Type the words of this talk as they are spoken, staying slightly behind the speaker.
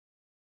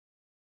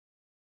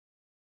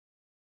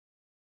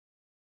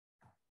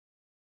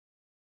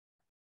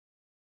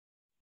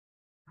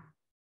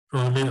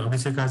Probably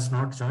Abhishek has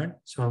not joined,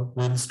 so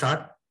we'll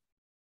start.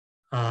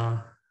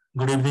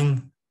 Good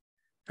evening,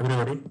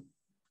 everybody.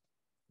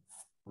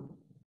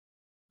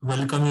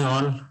 Welcome you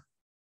all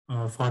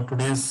for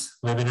today's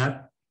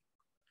webinar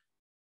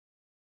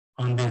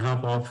on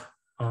behalf of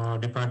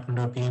Department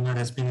of PMR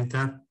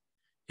SVNIRTAR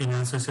in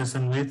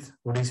association with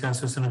Odisha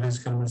Association of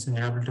Physical Medicine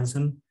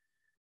Rehabilitation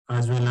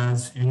as well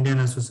as Indian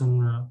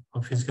Association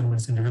of Physical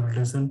Medicine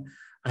Rehabilitation.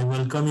 I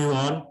welcome you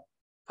all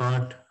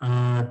for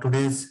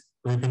today's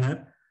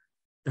webinar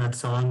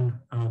that's on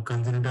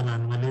congenital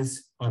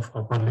anomalies of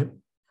upper lip.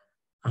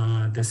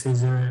 This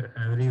is a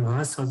very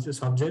vast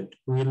subject.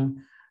 We'll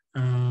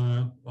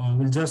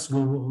just go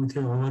with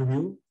an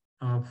overview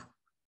of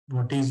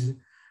what is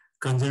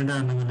congenital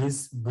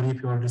anomalies,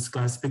 brief about its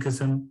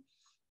classification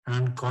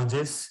and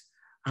causes,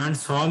 and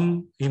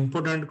some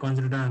important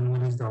congenital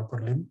anomalies of the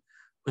upper limb,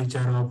 which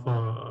are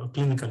of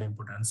clinical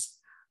importance.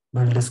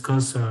 We'll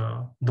discuss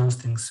those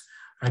things.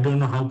 I don't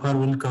know how far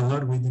we'll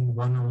cover within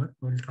 1 hour.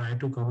 We'll try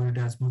to cover it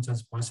as much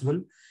as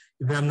possible.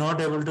 If I am not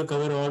able to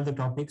cover all the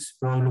topics,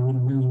 probably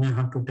we may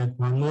have to take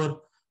one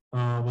more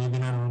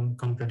webinar on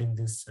completing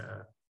this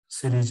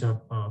series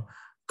of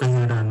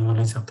congenital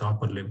anomalies of the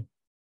upper limb.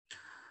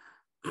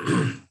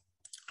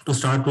 To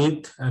start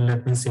with,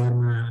 let me share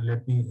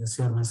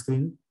my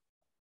screen.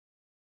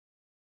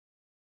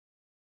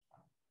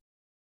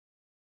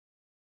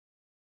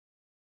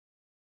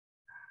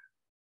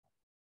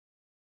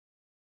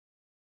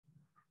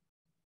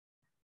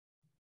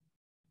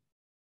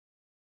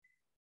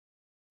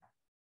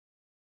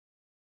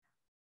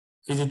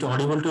 Is it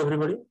audible to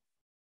everybody?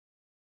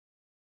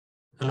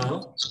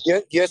 Hello?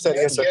 Yes, sir.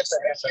 Yes, sir.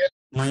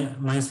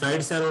 My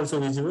slides are also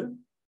visible?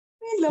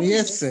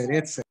 Yes, sir.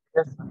 Yes, sir.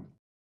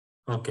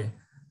 Okay.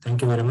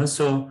 Thank you very much.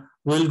 So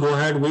we'll go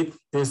ahead with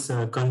this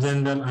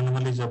congenital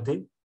anomalies of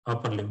the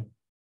upper limb.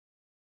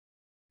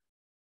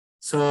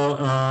 So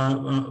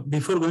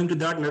before going to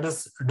that, let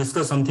us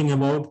discuss something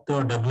about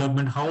the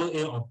development, how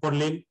a upper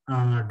limb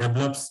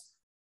develops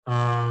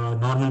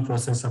normal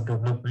process of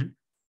development.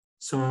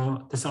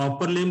 So this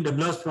upper limb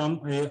develops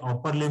from a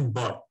upper limb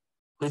bud,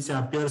 which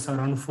appears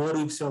around 4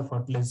 weeks of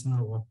fertilization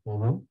of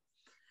ovum.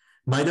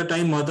 By the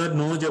time mother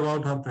knows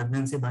about her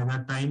pregnancy, by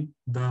that time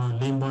the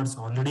limb buds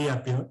already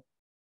appear,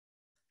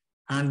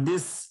 and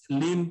this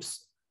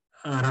limbs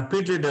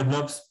rapidly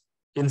develops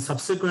in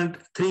subsequent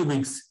 3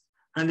 weeks,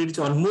 and it is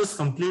almost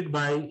complete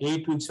by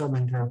 8 weeks of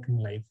interrupting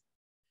life.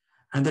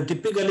 And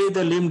typically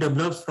the limb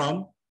develops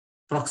from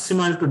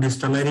proximal to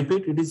distal. I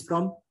repeat, it is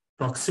from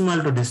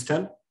proximal to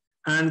distal.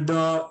 And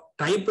the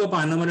type of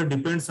anomaly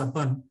depends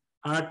upon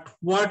at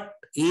what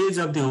age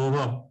of the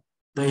ovum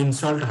the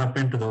insult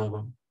happened to the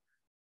ovum.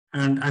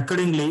 And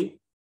accordingly,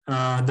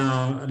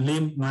 the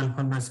limb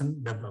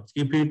malformation develops.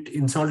 If it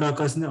insult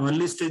occurs in the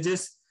early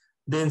stages,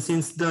 then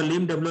since the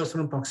limb develops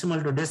from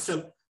proximal to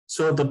distal,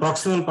 so the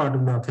proximal part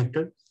will be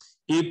affected.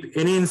 If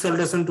any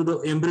insultation to the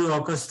embryo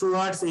occurs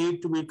towards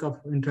 8th week of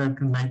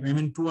interrupting life, I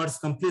mean towards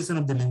completion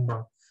of the limb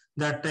bud,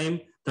 that time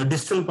the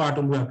distal part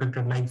will be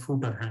affected like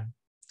foot or hand.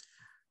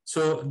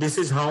 So this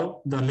is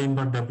how the limb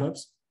bud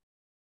develops.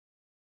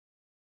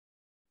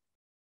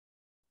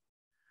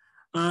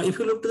 If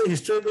you look to the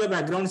historical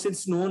backgrounds,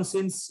 it's known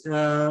since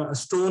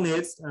Stone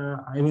Age.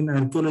 I mean,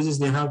 archaeologists,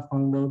 they have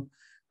found out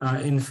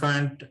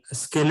infant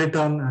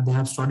skeleton. They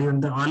have studied,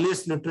 and the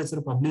earliest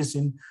literature published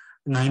in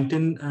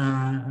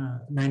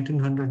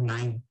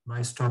 1909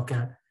 by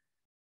Stockard.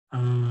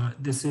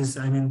 This is,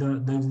 I mean,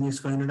 these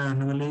congenital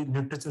anomaly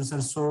literatures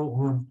are so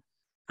old,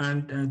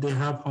 and they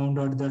have found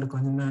out that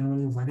congenital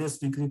anomaly various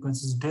degree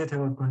causes death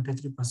about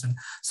 23%.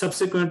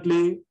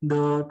 Subsequently,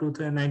 the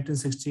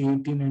 1960,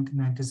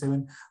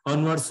 1997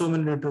 onwards, so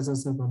many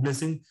literatures are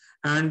publishing,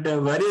 and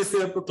various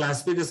way of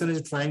classification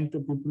is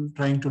people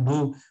trying to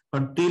do,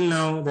 but till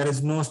now there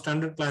is no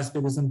standard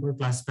classification for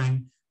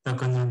classifying the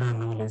congenital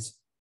anomalies.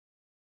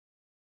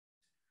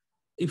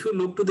 If you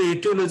look to the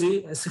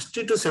etiology,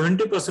 60 to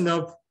 70%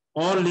 of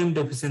all limb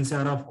deficiency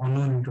are of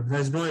unknown etiology. There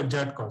is no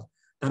exact cause.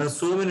 There are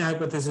so many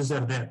hypotheses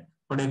are there,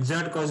 but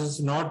exact cause is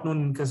not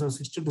known in case of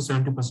 60 to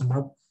 70%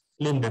 of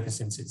limb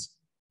deficiencies.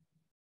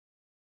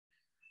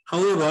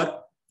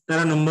 However, there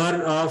are a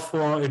number of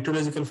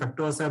etiological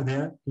factors are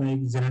there,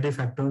 like genetic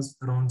factors,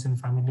 rounds in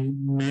family.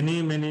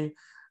 Many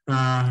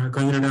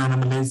congenital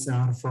anomalies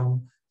are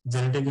from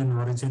genetic in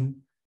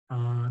origin.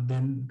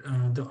 Then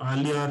the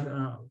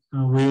earlier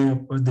way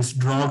this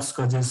drugs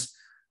causes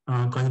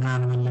congenital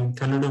anomaly.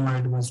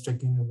 Thalidomide was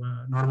taken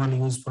normally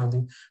used for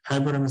the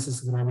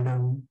hyperemesis gravida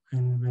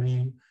in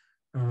very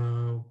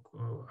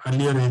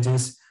earlier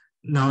ages.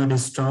 Now it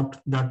is stopped.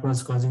 That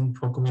was causing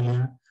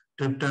phocomelia.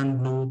 Triptan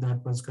blue,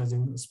 that was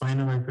causing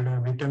spina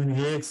bifida. Vitamin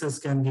A excess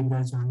can give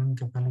rise to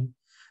anencephaly.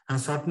 And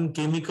certain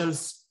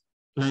chemicals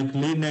like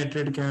lead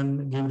nitrate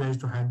can give rise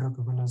to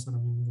hydrocephalus or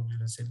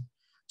meningomyelocele.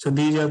 So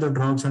these are the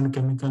drugs and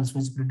chemicals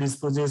which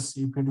predisposes,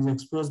 if it is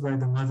exposed by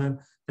the mother,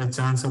 the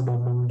chance of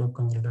development of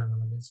congenital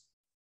anomalies.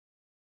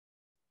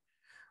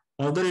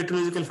 Other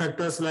etiological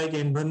factors like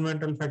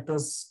environmental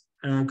factors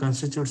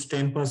constitutes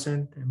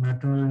 10%,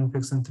 maternal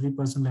infection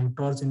 3%, like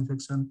torch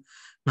infection,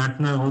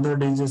 maternal other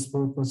diseases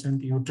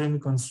 4%, uterine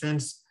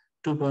constraints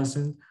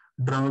 2%,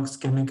 drugs,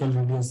 chemical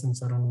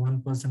radiations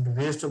around 1%, the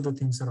rest of the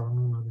things are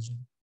unknown origin.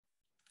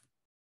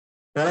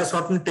 There are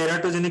certain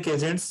teratogenic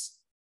agents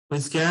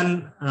which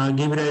can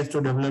give rise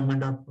to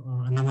development of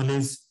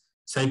anomalies,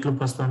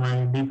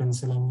 cyclophosphamide,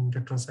 D-penicillamine,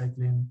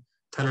 tetracycline,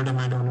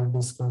 thalidomide, already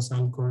discussed,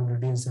 alcohol,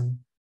 radiation,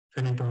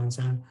 phenetones,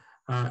 and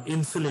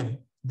insulin.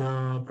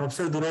 The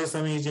Professor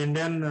Duraisamy is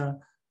Indian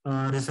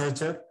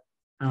researcher.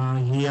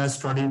 He has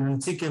studied on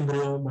sick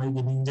embryo by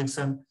giving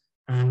injection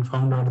and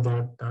found out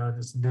that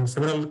there are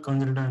several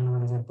congenital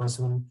anomalies are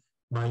possible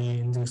by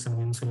injection of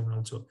insulin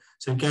also.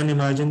 So you can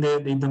imagine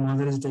that if the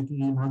mother is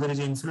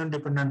insulin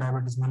dependent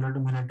diabetes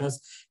mellitus,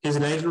 he is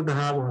likely to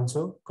have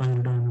also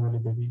congenital anomaly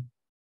baby.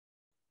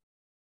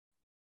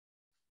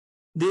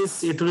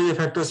 These etiology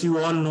factors you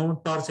all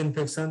know. Torch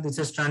infection, this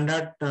is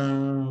standard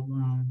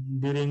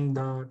during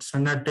the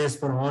standard test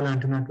for all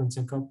antenatal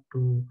checkup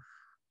to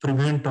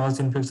prevent torch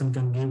infection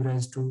can give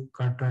rise to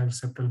cataract,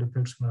 septal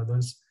defects and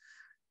others.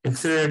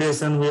 X-ray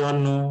radiation we all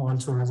know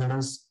also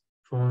hazardous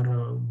for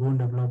bone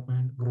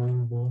development,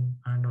 growing bone,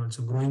 and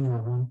also growing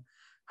bone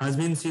has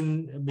been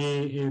seen to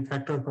be a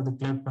factor for the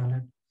cleft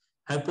palate.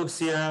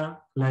 Hypoxia,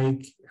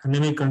 like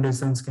anemic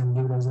conditions, can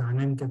give rise to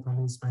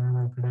anencephaly,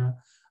 spinal bifida,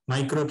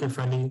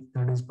 microcephaly,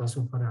 that is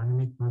possible for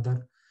anemic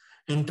mother.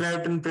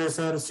 Intrauterine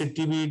pressure,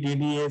 CTB,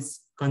 DDS,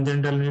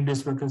 congenital knee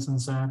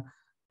dislocations are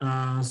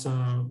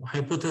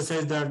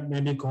hypothesized that may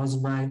be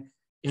caused by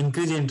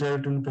increased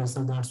intrauterine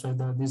pressure. That's why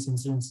this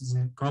incidence is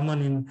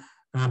common in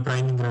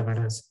priming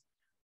gravidas.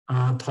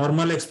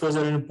 Thermal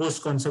exposure in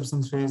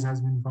post-conception phase has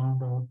been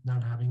found out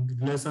that having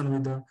relation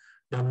with the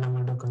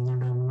development of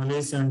congenital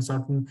anomalies, and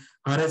certain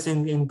RH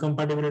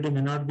incompatibility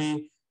may not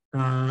be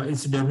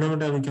its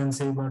development, we can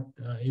say, but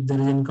if there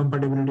is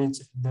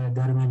incompatibility,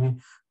 there may be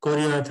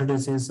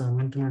chorioarthrodesis or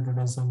mental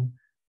retardation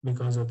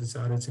because of this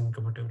RH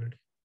incompatibility.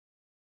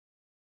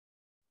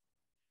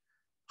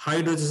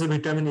 High doses of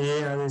vitamin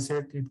A, as I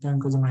said, it can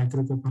cause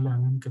microcephaly,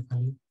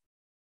 anencephaly.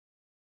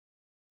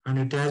 And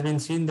it has been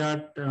seen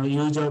that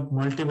use of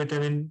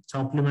multivitamin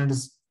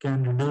supplements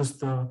can reduce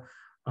the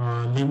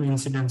limb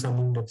incidence of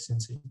limb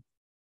deficiency.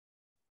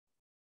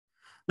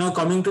 Now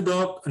coming to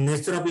the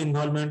nature of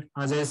involvement,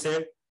 as I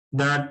said,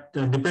 that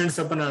depends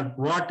upon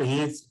what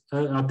age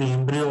of the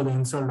embryo the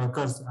insult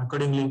occurs.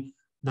 Accordingly,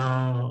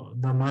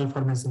 the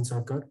malformations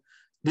occur.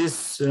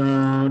 This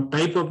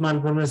type of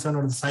malformation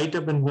or the site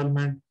of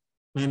involvement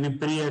may be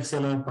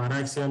preaxial or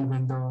paraxial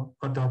when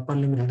for the upper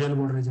limb radial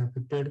border is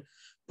affected,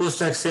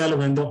 postaxial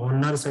when the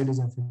ulnar side is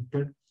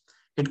affected.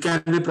 It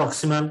can be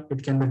proximal,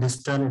 it can be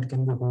distal, it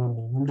can be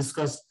whole. We'll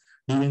discuss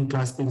during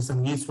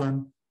classification each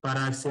one: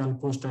 paraxial,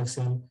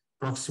 postaxial,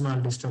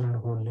 proximal, distal, and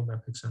whole limb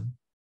affection.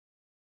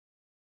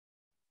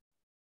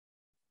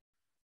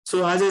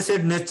 So as I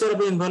said, nature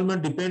of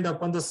involvement depend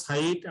upon the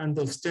site, and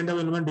the extent of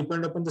involvement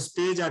depend upon the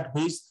stage at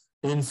which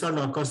the insult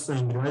occurs to the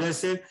embryo. As I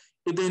said,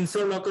 if the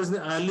insult occurs in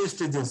the early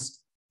stages,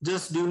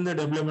 just during the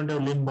development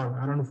of limb birth,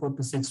 around 4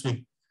 to 6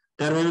 weeks,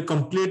 there will be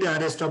complete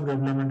arrest of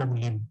development of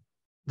limb.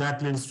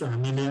 That leads to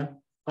amelia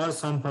or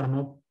some form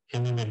of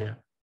hemimelia.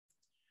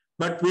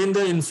 But when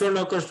the insult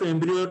occurs to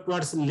embryo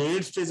towards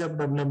late stage of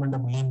development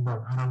of limb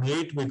birth, around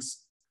 8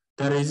 weeks,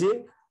 there is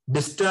a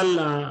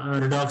distal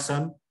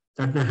reduction,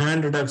 that means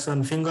hand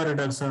reduction, finger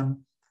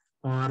reduction,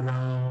 or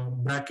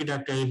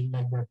brachydactyl,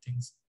 like that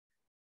things.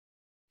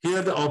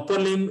 Here the upper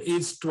limb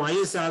is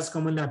twice as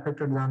commonly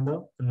affected than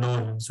the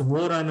lower limb. So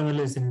more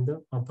anomalies in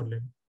the upper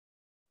limb.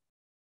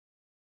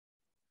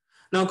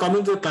 Now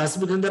coming to the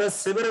classification, there are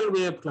several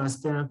ways of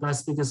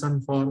classification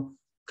for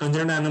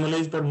congenital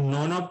anomalies, but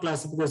none of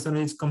classification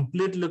is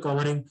completely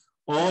covering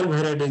all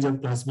varieties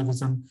of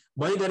classification.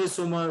 Why there is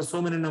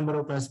so many number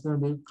of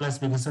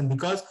classification?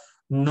 Because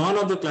none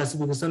of the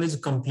classification is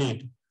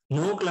complete.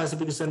 No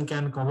classification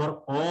can cover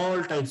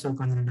all types of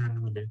congenital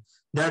anomalies.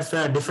 That's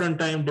why at different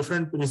time,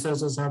 different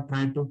researchers have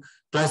tried to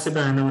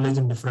classify anomalies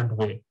in different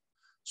way.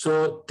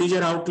 So these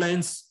are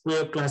outlines way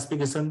of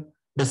classification: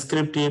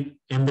 descriptive,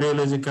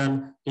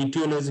 embryological,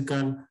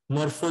 etiological,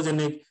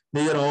 morphogenic.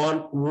 These are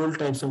all old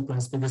types of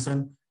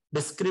classification.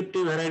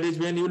 Descriptive varieties,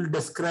 when you will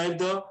describe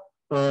the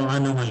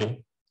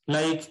anomaly,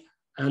 like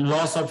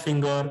loss of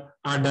finger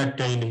or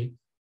dactyly,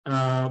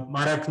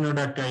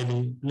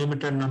 arachnodactyly,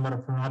 limited number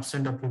of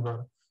absent of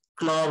finger,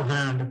 claw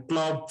hand,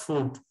 claw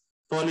foot,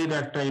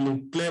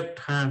 polydactyly, cleft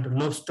hand,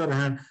 lobster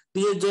hand.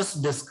 They are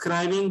just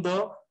describing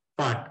the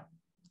part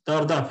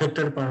or the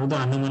affected part of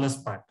the anomalous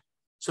part.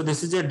 So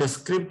this is a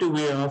descriptive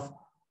way of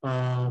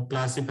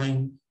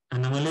classifying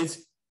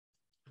anomalies.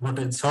 But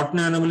in certain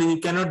anomalies you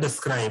cannot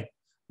describe.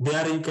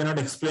 There you cannot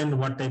explain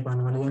what type of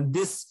anomaly. And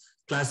this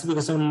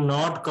classification will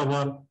not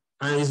cover,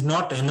 is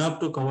not enough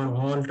to cover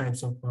all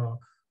types of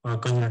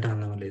congenital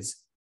anomalies.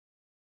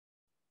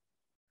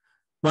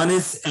 One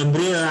is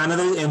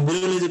another is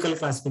embryological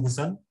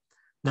classification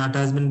that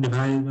has been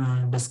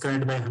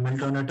described by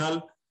Hamilton et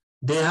al.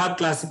 They have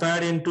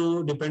classified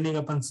into, depending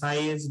upon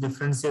size,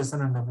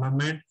 differentiation, and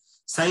development,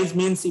 Size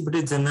means if it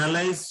is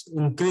generalized,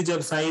 increase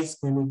of size,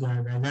 can be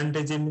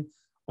gigantism,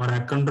 or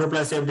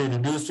achondroplasia, if it is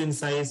reduced in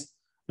size.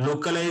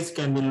 Localized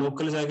can be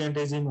local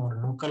gigantism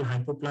or local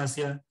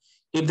hypoplasia.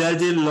 If there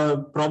is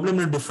a problem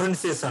in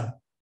differentiation,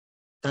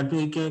 that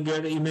we can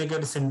get, you may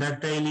get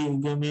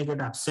syndactyly, you may get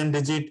absent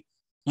digit,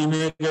 you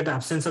may get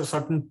absence of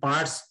certain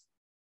parts,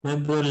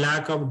 maybe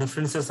lack of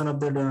differentiation of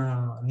the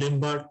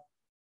limb.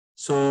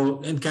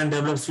 So it can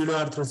develop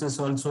pseudoarthrosis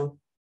also.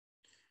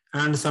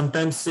 And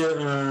sometimes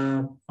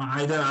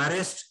either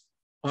arrest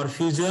or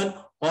fusion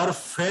or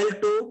fail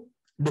to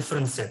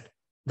differentiate.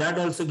 That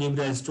also gives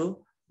rise to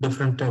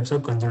different types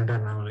of congenital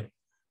anomaly.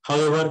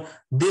 However,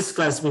 this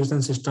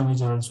classification system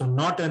is also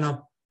not enough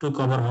to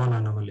cover all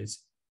anomalies.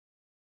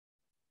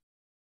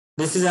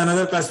 This is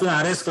another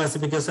classification, RS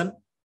classification,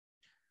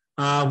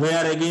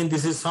 where again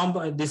this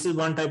is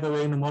one type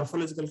of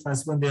morphological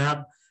classification. They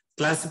have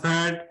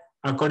classified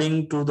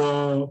according to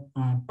the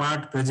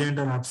part present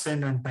or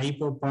absent and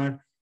type of part.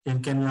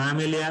 It can be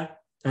amelia,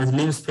 as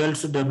limbs fail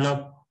to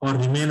develop or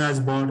remain as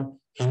bored.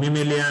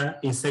 Hemimelia,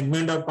 a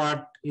segment of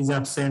part is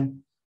absent.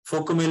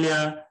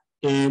 Phocomelia,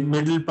 a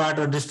middle part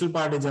or distal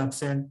part is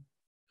absent.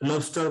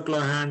 Lobster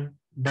claw hand,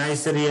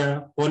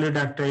 dyseria,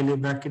 polydactyly,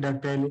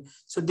 brachydactyly.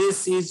 So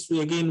this is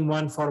again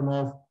one form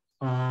of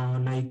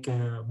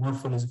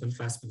morphological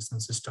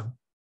classification system.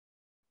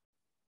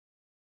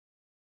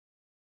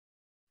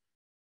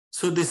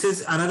 So this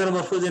is another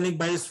morphogenic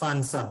by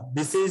Swanson.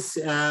 This is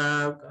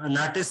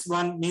latest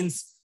one,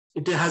 means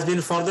it has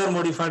been further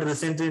modified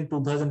recently in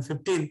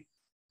 2015.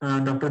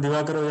 Dr.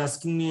 Divakar was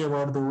asking me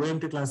about the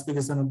OMT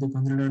classification of the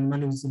congenital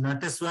anomaly, which is the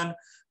latest one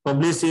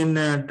published in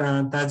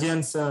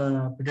Tajian's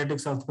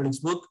Pediatrics Orthopedics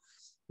book.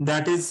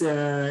 That is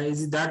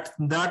that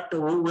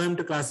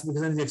OMT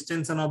classification is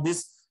extension of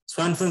this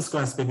Swanson's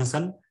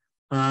classification.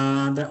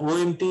 The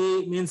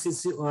OMT means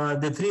it's,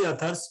 the three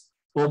authors,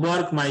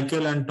 Oberg,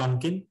 Michael, and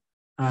Tonkin.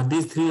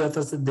 These three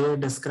authors, they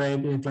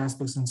describe a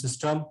classification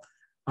system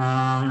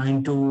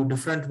into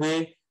different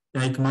way,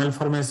 like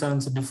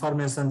malformations,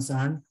 deformations,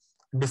 and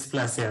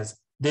dysplasias.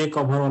 They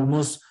cover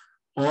almost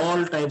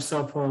all types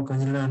of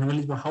congenital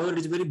anomalies. But however, it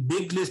is a very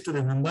big list to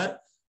remember.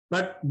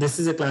 But this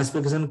is a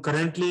classification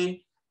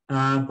currently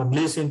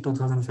published in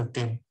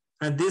 2015,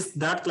 and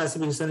that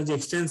classification is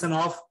extension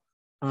of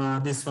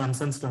this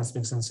Swanson's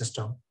classification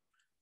system.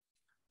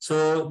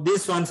 So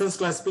this Swanson's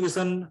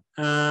classification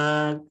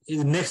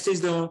next is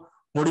the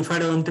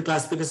modified OMT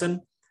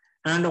classification,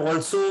 and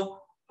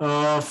also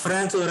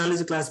French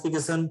Oralis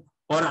classification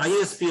or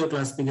ISPO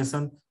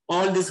classification.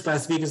 All these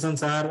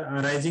classifications are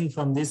arising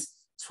from this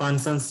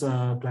Swanson's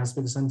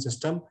classification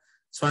system.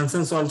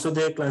 Swanson's also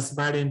they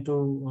classified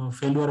into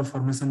failure of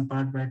formation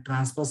part by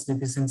transverse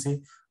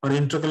deficiency or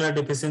intraocular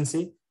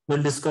deficiency.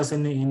 We'll discuss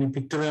in a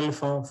pictorial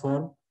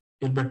form.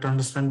 You'll better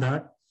understand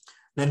that.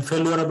 Then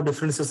failure of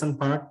differentiation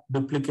part,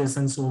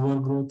 duplications,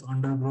 overgrowth,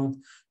 undergrowth,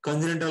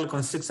 congenital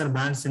constriction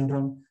band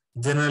syndrome,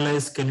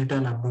 generalized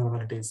skeletal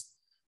abnormalities.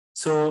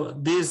 So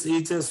this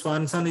is a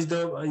Swanson is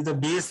the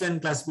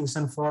baseline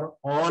classification for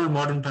all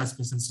modern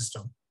classification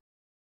system.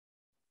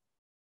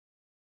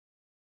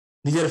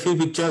 These are a few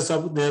pictures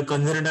of the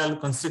congenital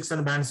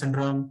constriction band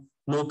syndrome,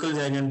 local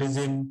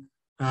gigantism,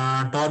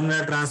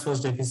 terminal transverse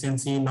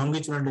deficiency,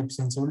 longitudinal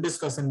deficiency. We'll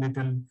discuss in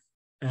detail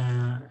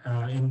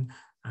in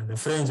the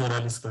French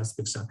Oralis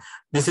classification.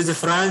 This is a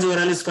French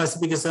Oralis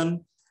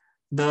classification.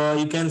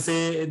 You can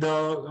say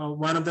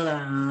one of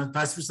the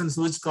classifications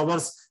which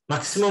covers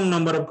maximum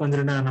number of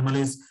congenital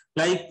anomalies.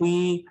 Like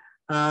we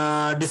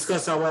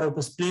discussed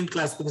our splint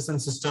classification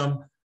system,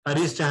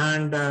 wrist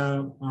hand,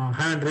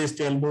 hand wrist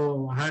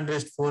elbow, hand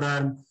wrist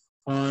forearm,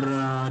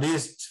 or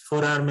wrist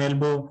forearm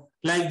elbow.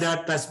 Like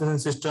that classification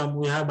system,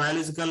 we have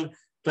biological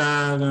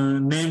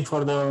name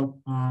for the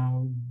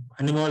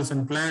animals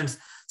and plants.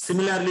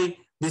 Similarly,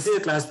 this is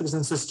a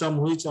classification system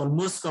which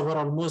almost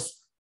cover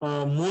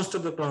most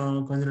of the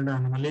congenital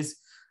anomalies,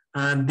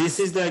 and this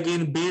is the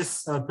again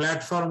base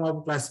platform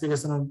of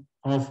classification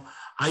of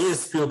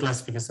ISPO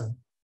classification.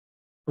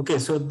 Okay,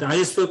 so the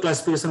ISPO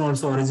classification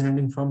also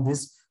originating from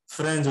this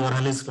French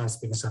Oralis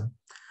classification.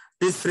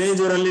 This French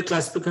Oralis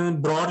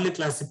classification broadly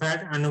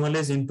classified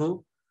anomalies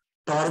into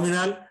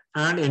terminal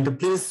and into.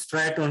 Please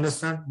try to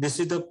understand. This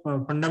is the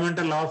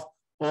fundamental of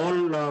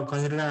all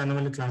congenital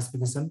anomaly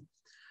classification.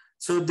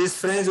 So this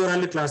French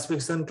Oralis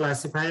classification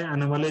classify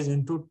anomalies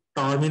into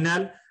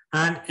terminal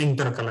and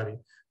intercalary.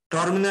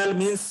 Terminal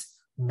means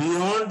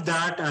beyond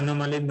that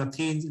anomaly,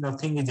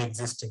 nothing is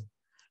existing.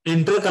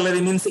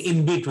 Intercalary means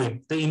in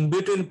between. The in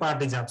between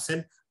part is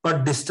absent,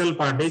 but distal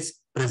part is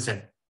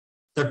present.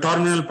 The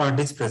terminal part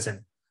is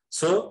present.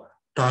 So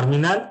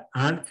terminal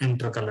and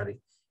intercalary.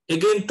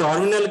 Again,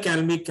 terminal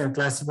can be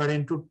classified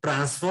into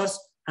transverse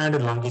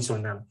and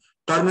longitudinal.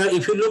 Terminal,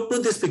 if you look to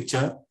this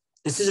picture,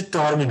 this is a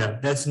terminal.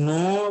 There's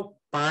no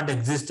part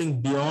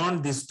existing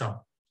beyond this term.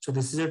 So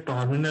this is a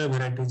terminal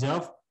variety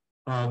of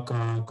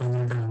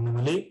congenital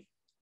anomaly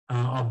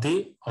of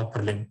the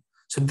upper limb.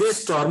 So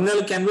this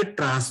terminal can be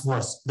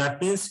transverse.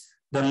 That means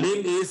the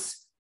limb is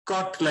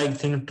cut like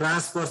thing,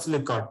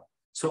 transversely cut.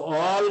 So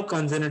all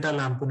congenital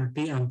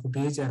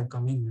amputees are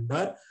coming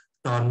under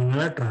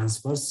terminal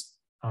transverse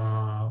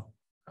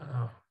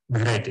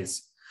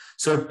varieties.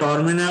 So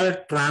terminal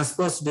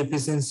transverse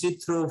deficiency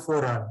through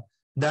forearm,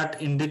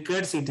 that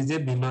indicates it is a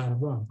below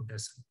elbow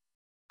amputation,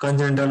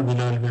 congenital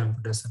below elbow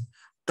amputation.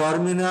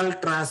 Terminal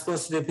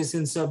transverse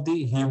deficiency of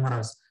the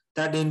humerus,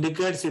 that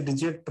indicates it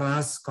is a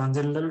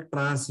congenital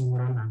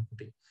transhumeral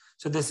amputee.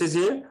 So this is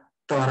a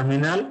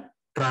terminal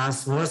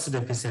transverse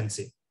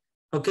deficiency.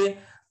 Okay.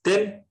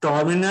 Then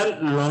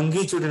terminal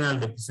longitudinal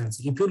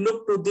deficiency. If you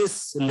look to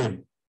this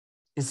limb,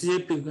 this is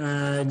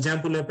a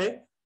example of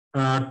a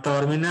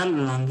terminal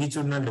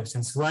longitudinal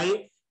deficiency.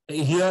 Why?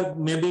 Here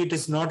maybe it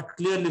is not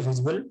clearly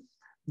visible.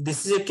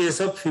 This is a case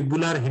of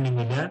fibular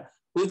hemimelia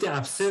with the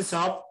absence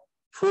of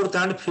fourth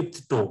and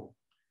fifth toe.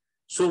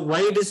 So why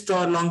it is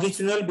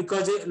longitudinal?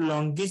 Because a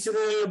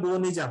longitudinal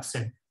bone is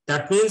absent.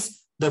 That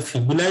means the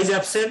fibula is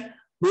absent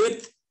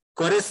with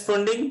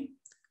corresponding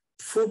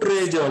foot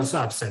ridge also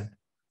absent.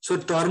 So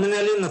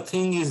terminally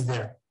nothing is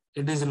there.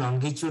 It is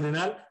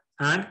longitudinal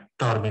and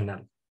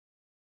terminal.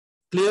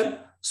 Clear?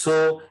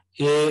 So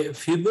a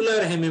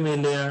fibular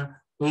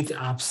hemimelia with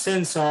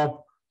absence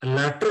of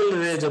lateral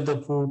ridge of the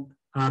foot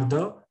are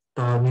the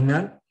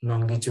terminal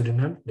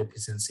longitudinal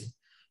deficiency.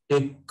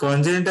 A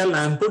congenital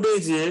amputee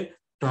is a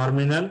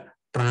terminal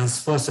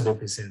transverse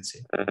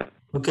deficiency.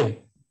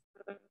 Okay.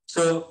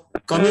 So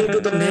coming to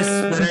the next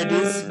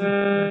varieties,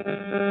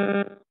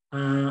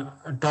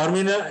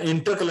 terminal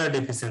intercalary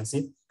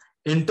deficiency.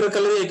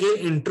 Intercalary again,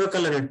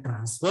 intercalary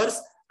transverse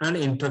and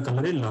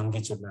intercalary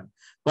longitudinal.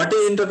 What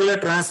is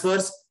intercalary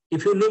transverse?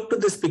 If you look to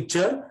this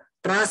picture,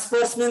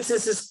 transverse means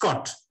it is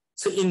cut.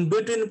 So in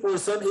between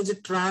portion is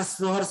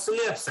transversely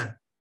absent.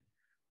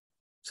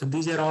 So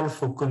these are all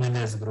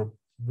focomelia group.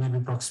 Maybe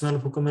proximal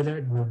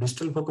focomelia, maybe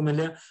distal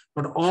focomelia,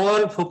 but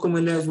all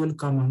focomelia will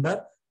come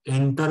under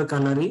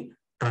intercalary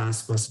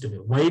transverse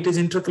deficiency. Why it is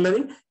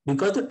intercalary?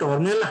 Because the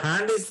terminal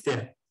hand is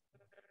there.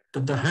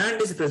 So the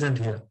hand is present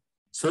here.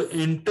 So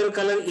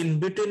intercalary in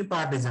between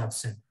part is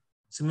absent.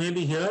 So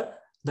maybe here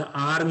the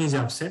arm is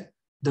absent,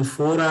 the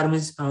forearm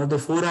is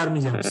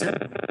absent,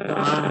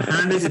 the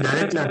hand is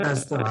directly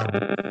attached to the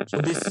arm. So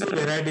this is a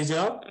variety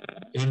of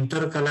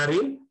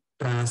intercalary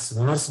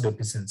transverse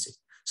deficiency.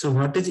 So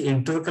what is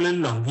intercalary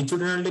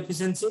longitudinal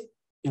deficiency?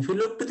 If you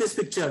look to this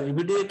picture, if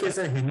it is a case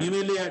of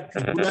hemimelia,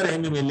 fibular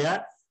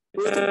hemimelia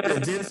with the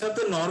presence of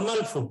the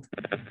normal foot.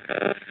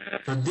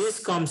 So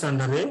this comes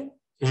under a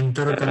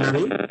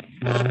intercalary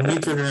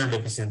longitudinal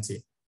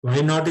deficiency. Why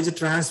not is it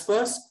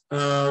transverse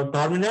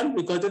terminal?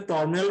 Because the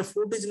terminal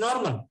foot is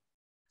normal.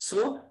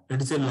 So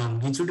it is a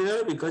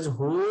longitudinal because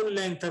whole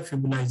length of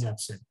fibula is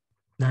absent.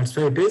 That's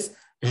why it is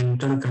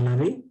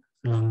intercalary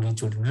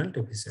longitudinal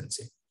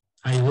deficiency.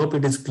 I hope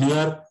it is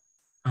clear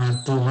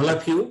to all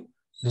of you.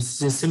 This is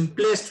the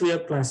simplest way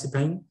of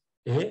classifying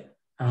a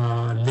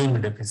limb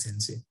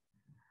deficiency.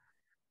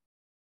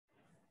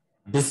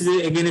 This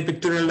is again a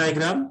pictorial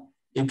diagram.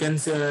 You can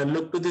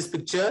look to this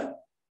picture.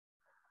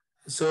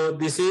 So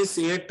this is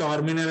a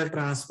terminal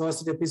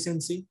transverse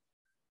deficiency,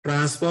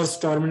 transverse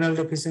terminal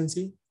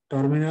deficiency,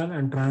 terminal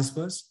and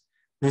transverse.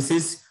 This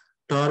is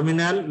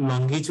terminal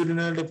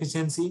longitudinal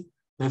deficiency.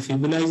 The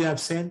fibula is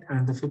absent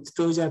and the fifth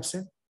toe is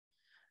absent.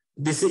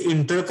 This is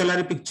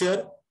intercalary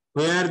picture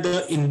where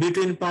the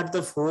in-between part,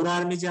 the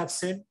forearm is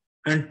absent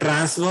and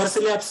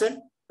transversely absent.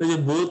 So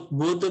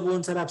both the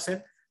bones are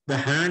absent. The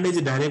hand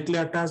is directly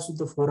attached to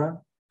the forearm,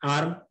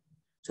 arm.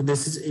 So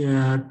this is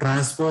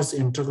transverse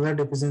intercalary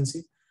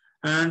deficiency.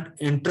 And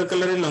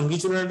intercalary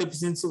longitudinal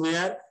deficiency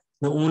where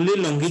the only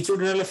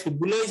longitudinal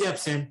fibula is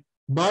absent,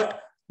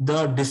 but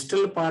the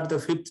distal part, the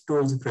fifth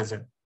toe is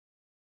present.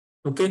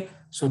 Okay,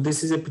 so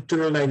this is a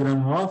pictorial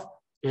diagram of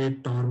a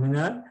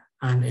terminal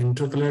and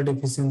intercalary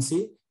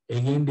deficiency,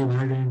 again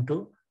divided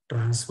into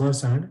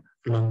transverse and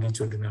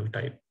longitudinal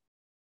type.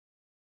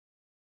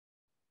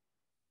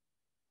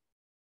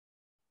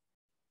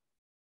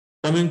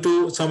 Coming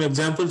to some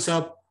examples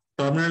of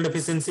terminal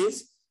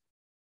deficiencies.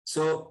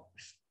 So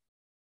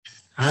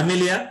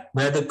amelia,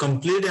 where the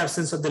complete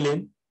absence of the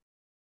limb,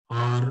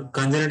 or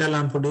congenital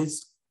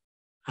amputees,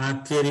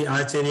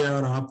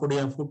 archeria or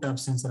apodia, foot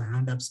absence or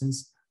hand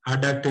absence,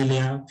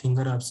 adactylia,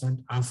 finger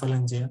absent,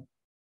 aphalangia.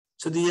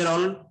 So these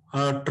are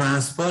all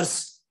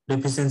transverse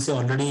deficiency.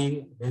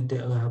 Already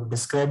have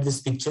described this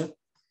picture.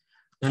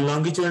 Then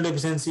longitudinal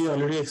deficiency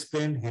already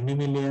explained,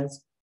 hemimelia,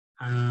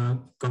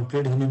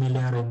 complete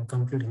hemimelia or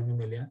incomplete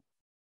hemimelia.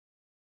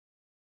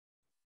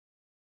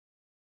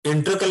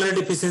 Intercalary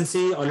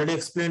deficiency already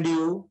explained to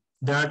you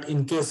that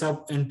in case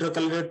of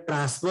intercalary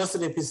transverse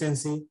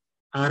deficiency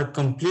or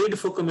complete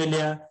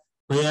focomelia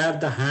where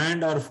the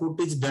hand or foot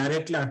is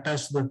directly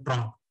attached to the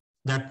trunk.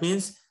 That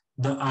means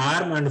the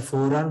arm and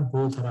forearm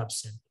both are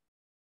absent.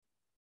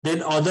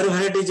 Then other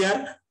varieties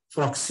are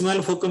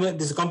proximal focomelia,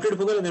 this is complete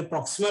focomelia, then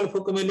proximal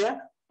focomelia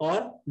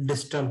or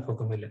distal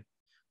focomelia.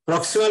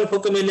 Proximal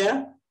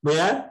focomelia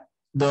where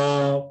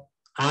the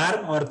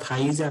arm or thigh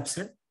is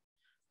absent.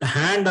 The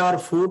hand or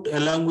foot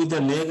along with the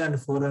leg and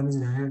forearm is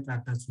directly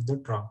attached to the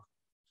trunk.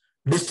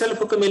 Distal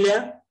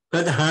focomelia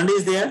But the hand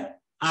is there,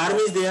 arm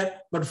is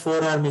there, but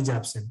forearm is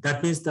absent.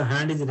 That means the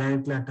hand is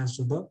directly attached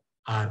to the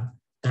arm.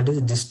 That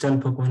is distal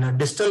pupilla.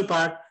 Distal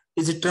part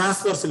is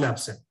transversely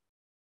absent.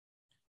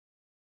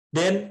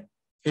 Then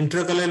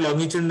intercalated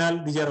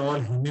longitudinal, these are all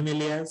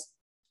hemimelias,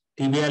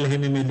 tibial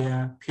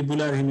hemimelia,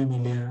 fibular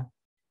hemimelia,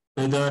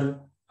 whether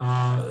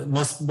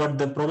but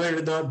the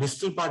provided the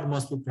distal part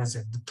must be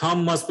present. The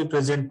thumb must be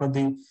present for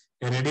the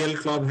radial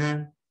club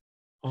hand,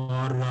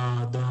 or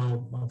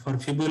for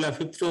fibula,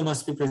 fifth toe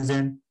must be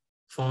present.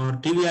 For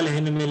tibial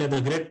hemimelia, the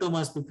great toe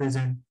must be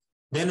present.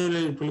 Then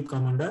only it will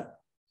come under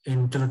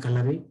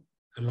intercalary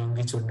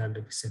longitudinal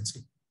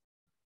deficiency.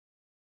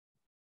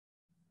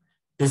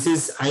 This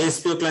is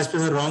ISPO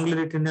classification, wrongly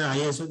written in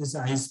ISO. This is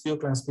ISPO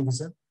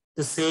classification.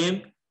 The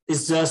same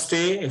is just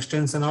a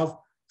extension of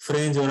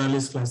French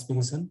oralis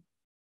classification.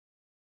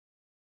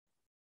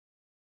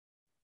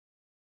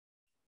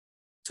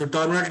 So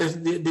terminal,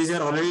 these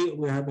are already,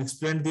 we have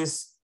explained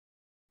this.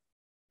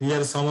 These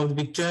are some of the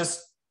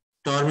pictures.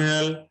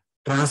 Terminal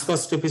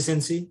transverse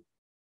deficiency.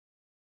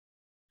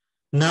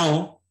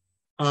 Now,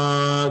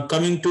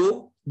 coming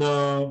to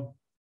the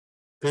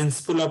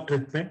principle of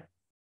treatment,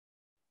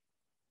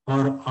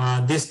 or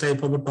this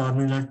type of a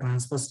terminal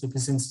transverse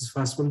deficiencies.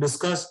 First we'll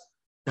discuss,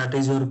 that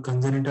is your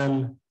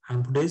congenital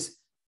amputees.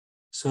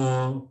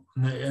 So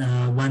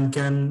one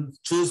can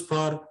choose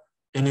for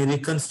any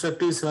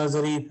reconstructive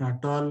surgery if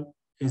at all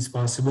is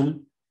possible.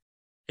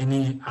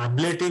 Any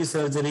ablative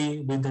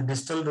surgery with the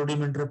distal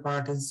rudimentary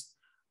part is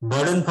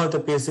burden for the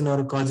patient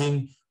or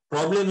causing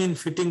problem in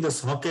fitting the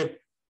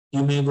socket,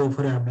 you may go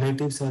for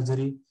ablative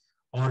surgery,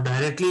 or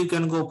directly you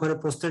can go for a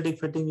prosthetic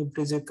fitting if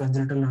it is a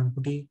congenital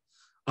amputee.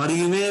 Or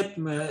you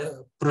may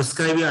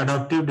prescribe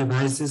adaptive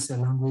devices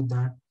along with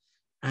that,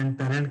 and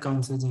parent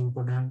counsel is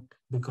important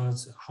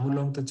because how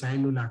long the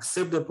child will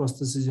accept the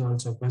prosthesis is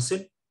also a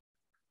question.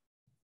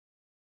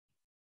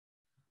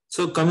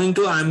 So coming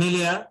to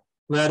amelia,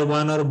 where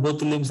one or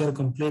both limbs are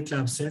completely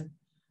absent,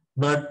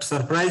 but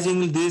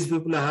surprisingly these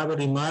people have a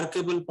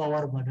remarkable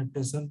power of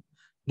adaptation.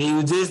 They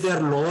use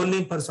their lower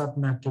limb for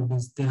certain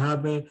activities. They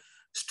have a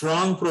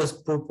strong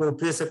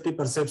proprioceptive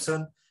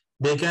perception.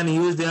 They can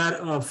use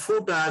their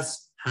foot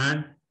as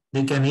hand,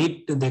 they can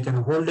eat, they can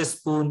hold a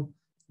spoon,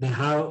 they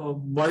have a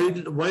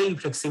wide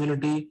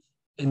flexibility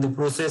in the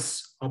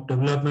process of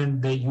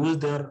development. They use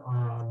their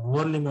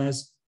lower limb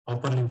as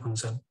upper limb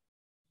function.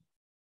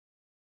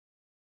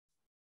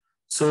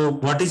 So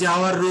what is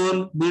our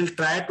role? We'll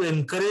try to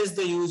encourage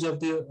the use of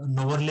the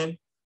lower limb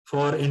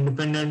for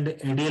independent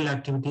ADL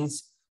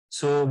activities.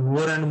 So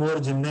more and more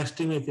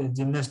gymnastic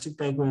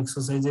type of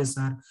exercises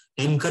are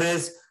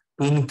encouraged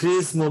to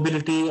increase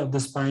mobility of the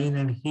spine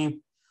and hip,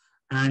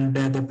 and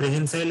the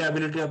prehensile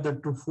ability of the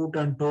foot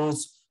and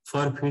toes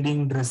for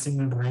feeding, dressing,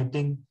 and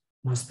writing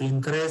must be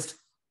encouraged.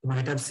 You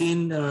might have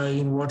seen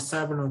in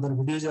WhatsApp and other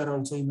videos are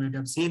also, you might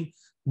have seen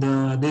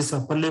this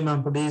upper limb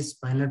amputees,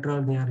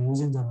 bilateral, they are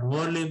using the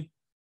lower limb,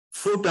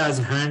 foot as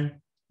hand,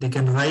 they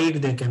can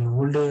write, they can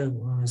hold a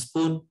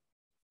spoon.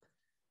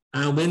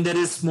 When there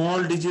is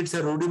small digits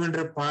or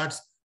rudimentary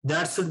parts,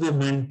 that should be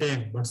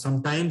maintained, but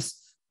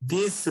sometimes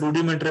these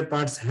rudimentary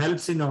parts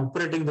helps in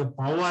operating the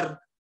power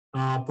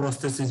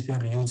prosthesis we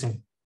are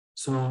using.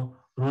 So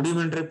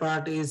rudimentary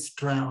part is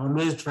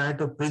always try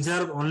to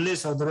preserve,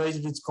 unless otherwise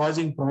it is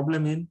causing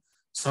problem in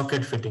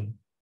socket fitting.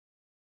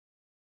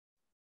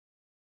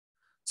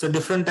 So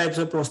different types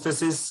of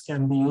prosthesis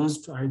can be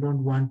used. I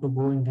don't want to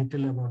go in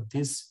detail about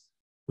this.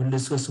 We'll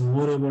discuss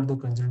more about the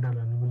congenital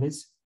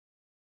anomalies.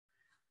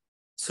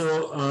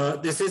 So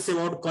this is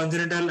about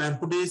congenital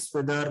amputees,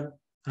 whether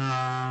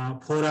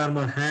forearm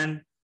or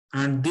hand.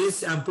 And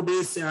these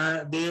amputees,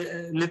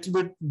 they a little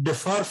bit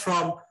differ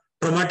from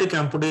traumatic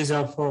amputees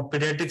of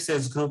pediatric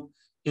age group.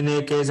 In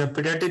a case of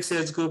pediatric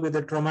age group, with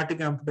the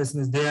traumatic amputation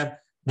is there,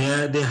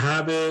 they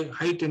have a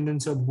high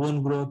tendency of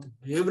bone growth.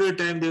 Every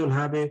time they will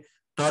have a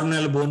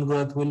terminal bone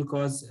growth, will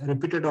cause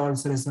repeated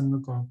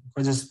ulceration,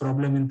 causes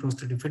problem in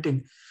prosthetic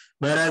fitting.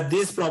 Whereas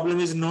this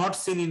problem is not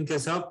seen in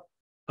case of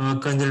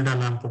congenital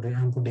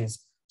amputees.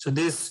 So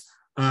this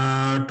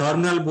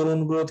terminal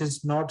bone growth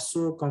is not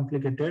so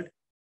complicated,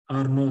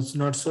 or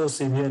not so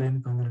severe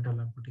in congenital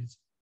amputees.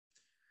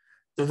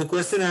 So the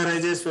question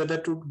arises whether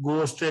to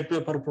go straight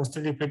away for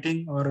prosthetic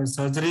fitting or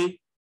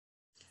surgery.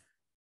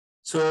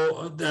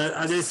 So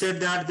as I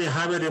said that they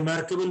have a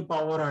remarkable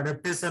power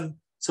adaptation.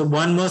 So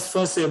one must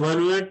first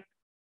evaluate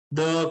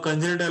the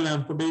congenital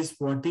amputees,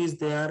 what is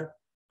their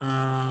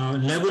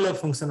level of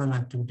functional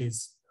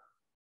activities.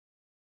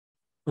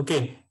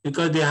 Okay,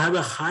 because they have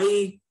a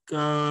high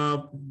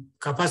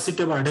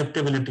capacity of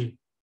adaptability.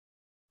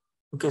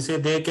 Okay, so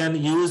they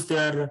can use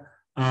their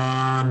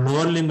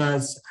lower limb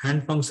as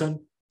hand function.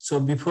 So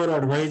before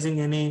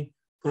advising any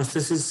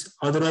prosthesis,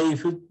 otherwise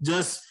if you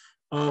just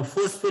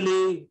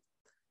forcefully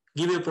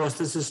give a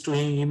prosthesis to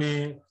him, he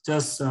may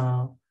just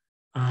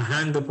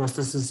hand the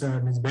prosthesis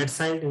at his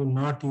bedside, he will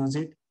not use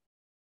it.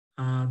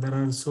 There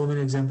are so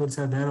many examples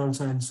are there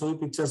also, and so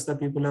pictures that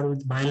people are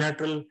with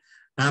bilateral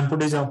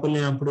amputees, upper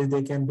limb amputees,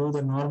 they can do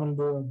the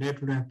normal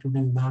day-to-day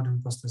activities without any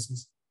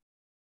prosthesis.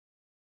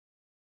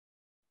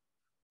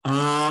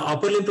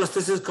 Upper limb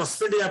prosthesis,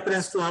 cosmetic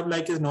appearance to have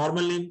like a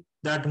normal limb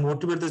that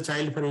motivate the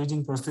child for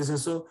using prosthesis.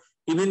 So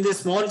even the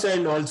small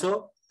child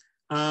also,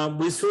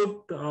 we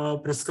should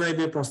prescribe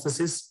a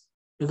prosthesis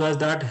because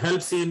that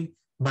helps in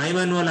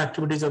bimanual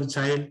activities of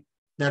child,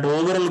 that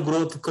overall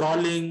growth,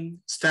 crawling,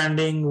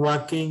 standing,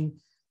 walking,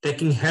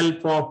 taking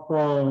help of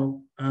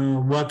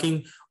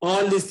working,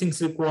 all these things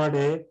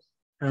require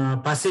a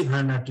passive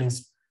hand at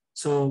least.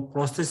 So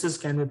prosthesis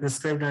can be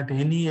prescribed at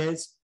any age.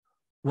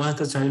 Once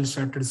the child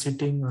started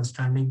sitting or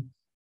standing,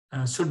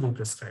 should be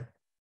prescribed.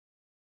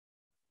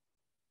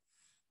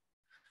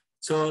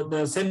 So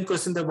the same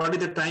question, that what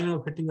is the time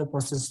of fitting a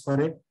prosthesis for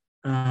a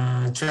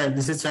child?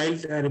 This is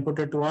child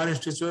reported to our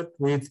institute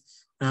with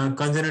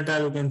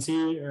congenital, you can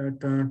see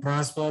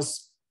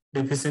transverse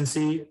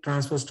deficiency,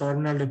 transverse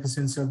terminal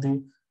deficiency of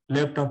the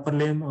left upper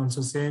limb, also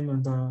same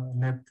on the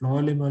left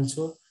lower limb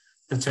also.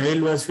 The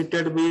child was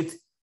fitted with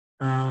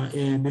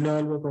a below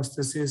elbow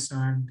prosthesis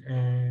and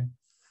a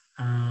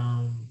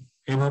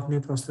above knee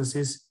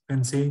prosthesis. You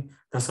can see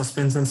the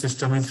suspension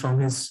system is from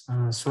his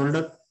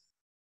shoulder.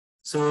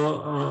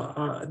 So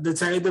the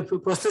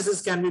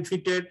prosthesis can be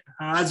fitted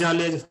as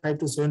early as 5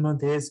 to 7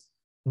 month age,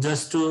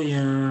 just to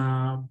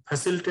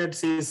facilitate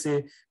his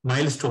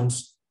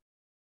milestones.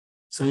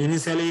 So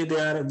initially they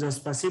are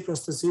just passive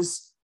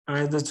prosthesis.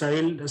 As the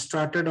child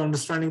started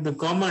understanding the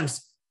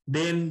commands,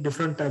 then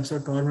different types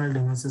of terminal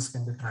devices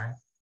can be tried.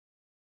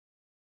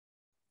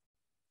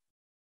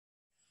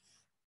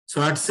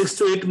 So at 6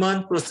 to 8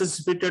 months,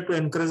 prosthesis fitted to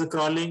encourage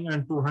crawling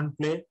and two-hand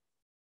play.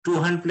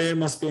 Two-hand play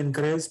must be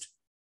encouraged.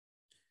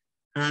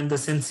 And the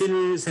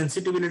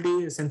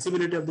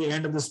sensibility of the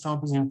end of the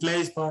stump is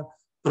utilized for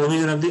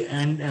provision of the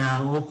end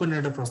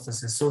open-ended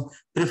prosthesis. So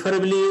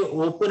preferably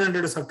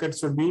open-ended socket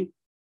should be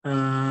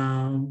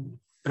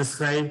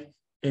prescribed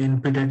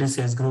in pediatric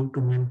age group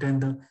to maintain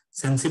the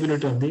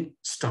sensibility of the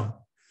stump.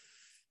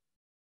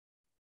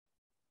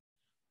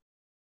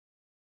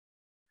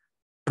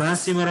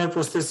 Transhumeral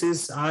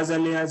prosthesis as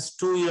early as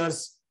 2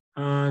 years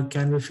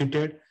can be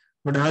fitted,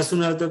 but as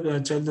soon as the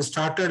child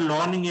started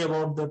learning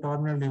about the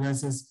terminal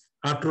devices,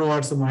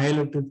 afterwards the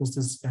myoelectric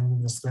prosthesis can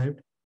be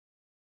prescribed.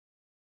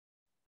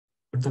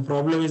 But the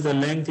problem is the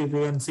length. If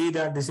you can see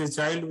that this is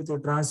a child with a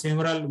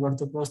transhumeral, but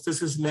the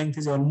prosthesis length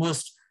is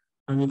almost,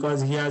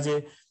 because he has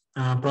a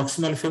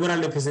proximal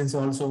femoral deficiency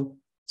also.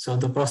 So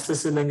the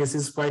prosthesis length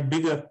is quite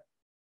bigger.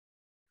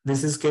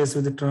 This is case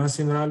with the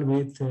transhumeral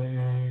with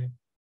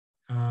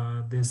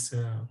this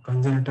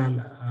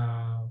congenital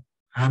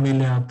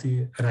amelia of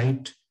the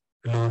right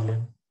lower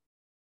limb.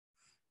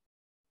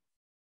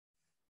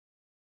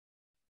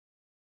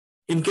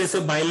 In case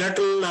of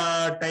bilateral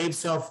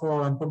types of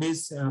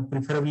amputations,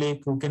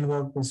 preferably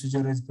Krukenberg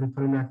procedure is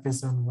preferably at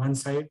least on one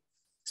side,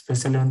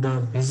 especially when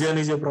the vision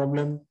is a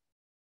problem,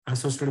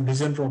 associated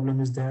vision problem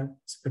is there.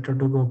 It's better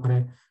to go for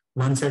a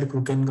one side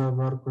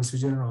Krukenberg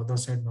procedure and other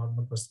side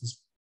normal procedure.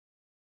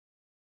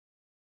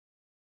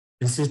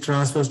 This is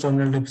transverse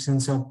terminal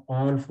deficiency of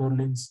all 4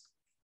 limbs.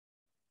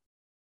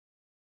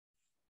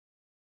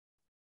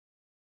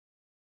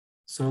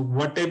 So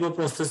what type of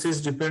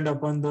prosthesis depend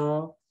upon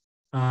the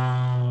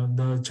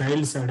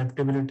child's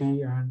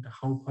adaptability and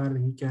how far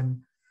he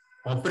can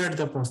operate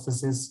the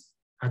prosthesis.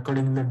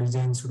 Accordingly, the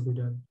design should be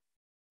done.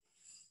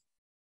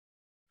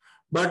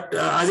 But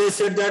as I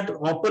said, that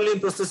upper limb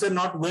prostheses are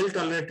not well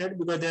tolerated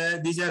because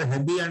these are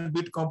heavy and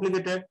bit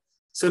complicated.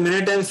 So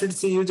many times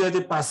it's used as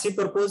a passive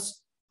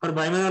purpose for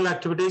bimanual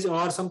activities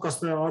or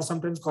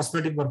sometimes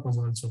cosmetic purpose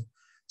also.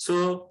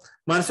 So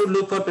one should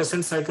look for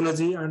patient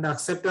psychology and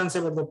acceptance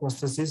about the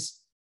prosthesis,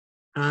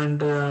 and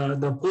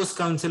the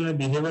post-counsel and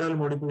behavioral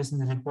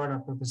modification is required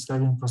after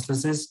prescribing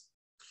prosthesis.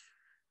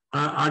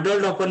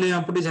 Adult upper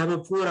limb amputees have a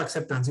poor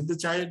acceptance. If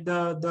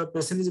the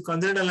patient is a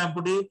congenital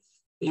amputee,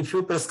 if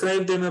you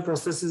prescribe them a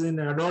prosthesis in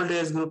adult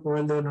age group,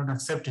 well, they will not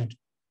accept it.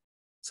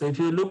 So if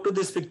you look to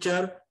this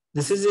picture,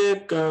 this is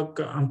a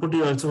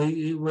amputee also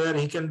where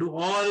he can do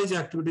all his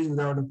activities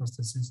without a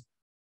prosthesis.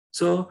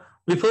 So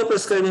before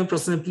prescribing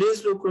prosthesis,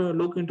 please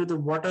look into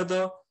what are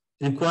the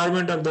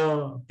requirement of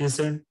the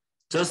patient.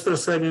 Just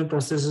prescribing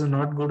prosthesis is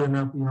not good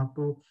enough. You have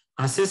to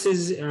assess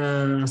his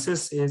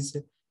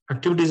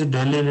activities,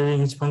 daily living,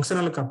 his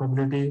functional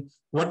capability,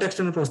 what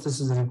external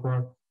prosthesis is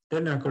required.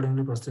 Then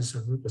accordingly, prosthesis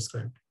should be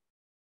prescribed.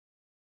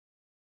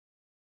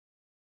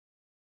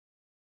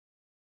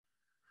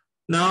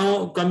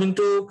 Now coming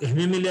to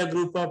hemimelia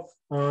group of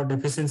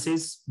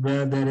deficiencies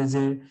where there is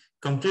a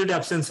complete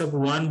absence of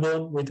one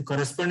bone with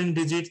corresponding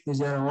digits.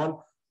 These are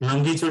all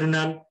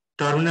longitudinal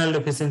terminal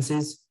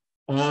deficiencies,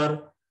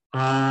 or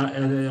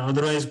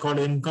otherwise called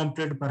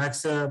incomplete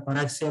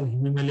paraxial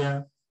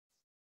hemimelia.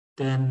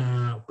 Then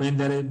when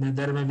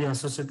there may be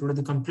associated with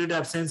the complete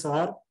absence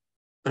or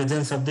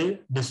presence of the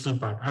distal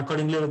part.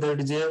 Accordingly, whether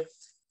it is a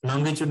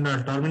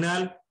longitudinal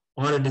terminal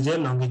or it is a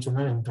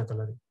longitudinal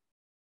intercalary.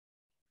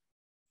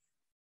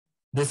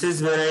 This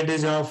is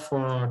varieties of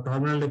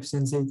terminal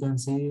deficiency. You can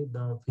see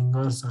the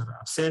fingers are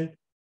absent,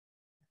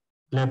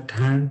 left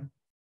hand.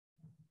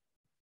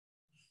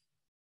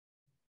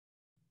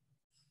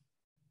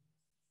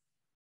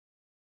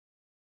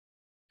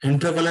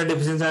 Intraocular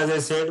deficiency, as I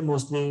said,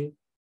 mostly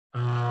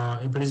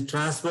if it is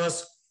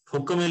transverse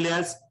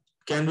phocomelia,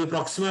 can be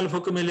proximal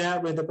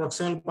phocomelia where the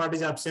proximal part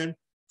is absent,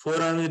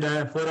 forearm and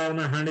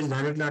hand is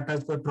directly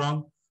attached to the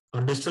trunk,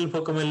 or distal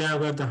phocomelia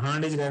where the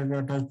hand is directly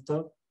attached to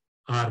the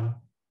arm.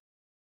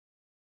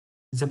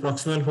 It's a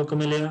proximal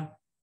phocomelia,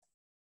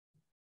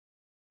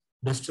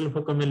 distal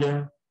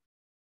phocomelia.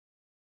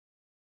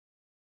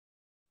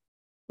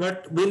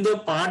 But when the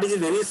part is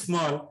very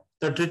small,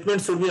 the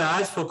treatment should be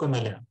as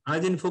phocomelia.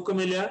 As in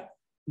phocomelia,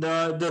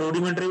 the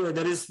rudimentary,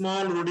 there is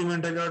small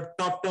rudimentary or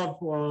top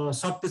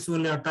soft tissue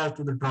only attached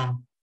to the trunk.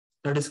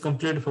 That is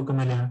complete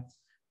phocomelia.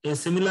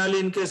 Similarly,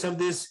 in case of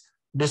this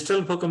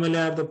distal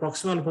phocomelia or the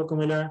proximal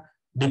phocomelia,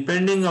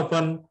 depending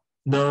upon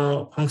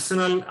the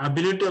functional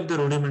ability of the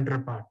rudimentary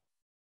part.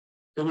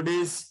 If it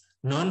is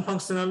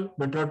non-functional,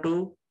 better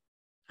to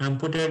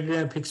amputate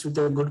and fix with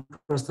a good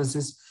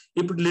prosthesis.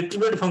 If little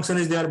bit function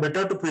is there,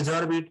 better to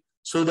preserve it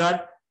so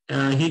that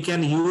he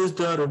can use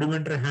the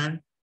rudimentary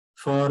hand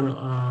for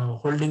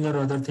holding or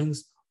other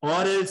things,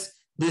 or else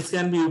this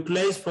can be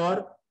utilized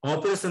for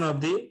operation of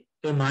the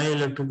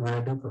myoelectric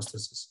variety of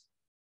prosthesis.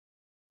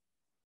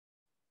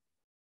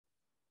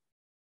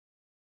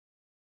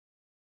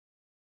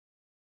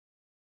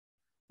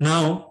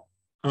 Now,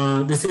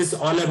 this is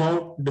all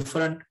about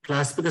different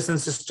classification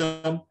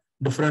system,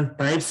 different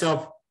types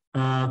of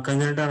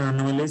congenital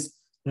anomalies.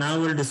 Now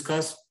we'll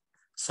discuss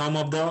some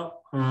of the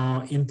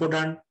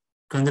important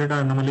congenital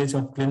anomalies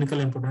of clinical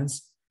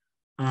importance.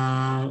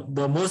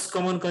 The most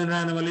common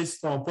congenital anomalies,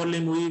 the upper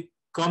limb we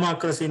come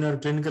across in our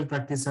clinical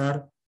practice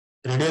are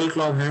radial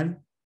claw hand.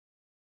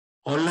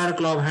 Ulnar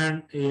claw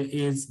hand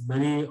is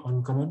very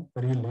uncommon,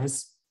 very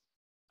less.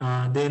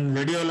 Then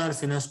radiolar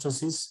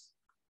synostosis.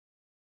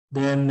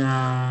 Then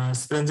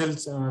Sprenzel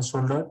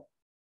shoulder.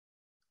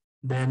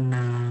 Then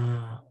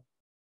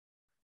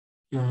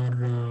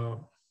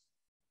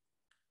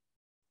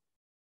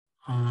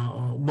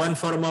one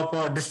form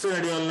of distal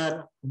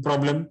radioulnar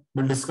problem.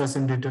 We'll discuss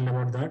in detail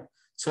about that.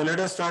 So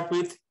let us start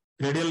with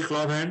radial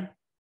claw hand.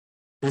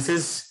 This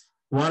is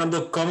one of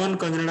the common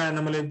congenital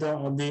anomalies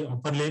of the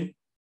upper limb,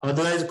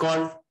 otherwise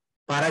called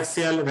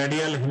paraxial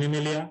radial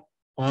hemimelia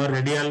or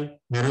radial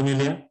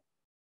meromelia.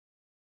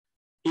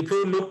 If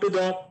you look to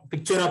the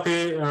picture of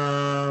a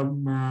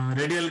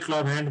radial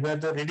claw hand where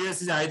the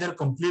radius is either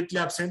completely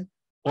absent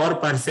or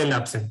partially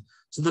absent.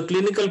 So the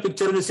clinical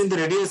picture we see the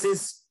radius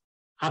is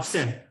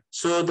absent.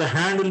 So the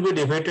hand will be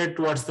deviated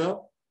towards the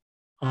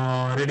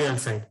radial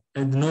side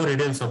and no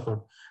radial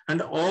support.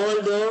 And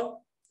all the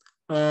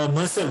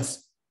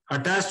muscles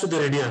attached to the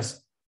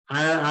radius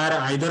are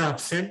either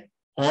absent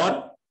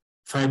or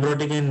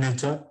fibrotic in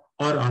nature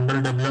or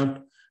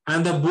underdeveloped.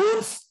 And the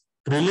bones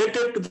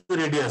related to the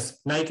radius,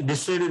 like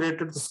distally related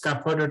to the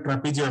scaphoid or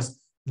trapezius,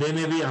 they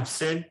may be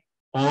absent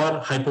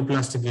or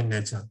hypoplastic in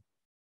nature.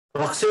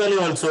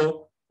 Proximally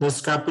also, the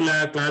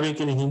scapula,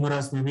 clavicle,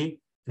 humerus may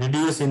be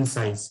reduced in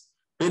size.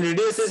 When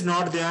radius is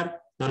not there,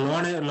 the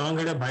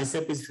long-headed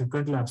bicep is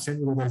frequently absent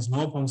because there is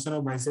no function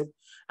of bicep,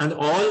 and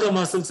all the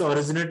muscles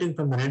originating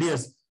from the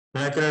radius,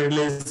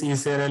 brachioradialis,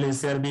 ECRL,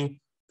 ECRB,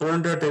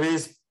 pronator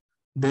teres,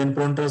 then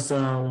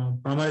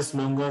pronator palmaris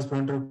longus,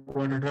 pronator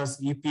quadratus,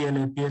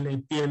 EPL, APL,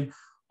 APL,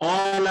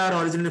 all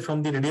are originated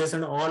from the radius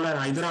and all are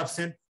either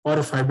absent or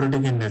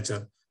fibrotic in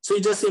nature. So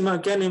you just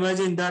can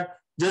imagine that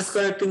just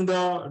correcting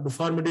the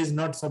deformity is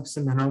not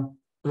sufficient enough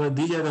because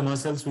these are the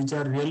muscles which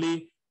are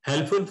really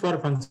helpful for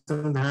function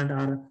of the hand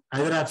are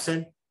either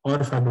absent or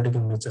fibrotic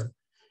in nature.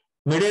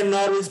 Median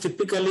nerve is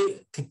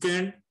typically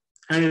thickened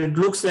and it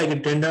looks like a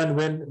tendon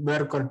when we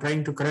are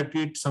trying to correct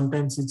it.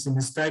 Sometimes it's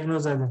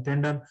misdiagnosed as a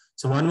tendon.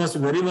 So one must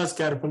be very much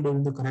careful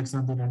during the correction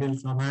of the radial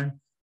claw hand,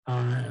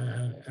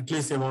 at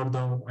least about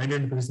the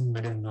identification of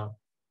median nerve.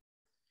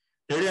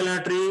 Radial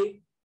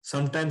artery,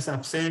 sometimes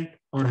absent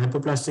or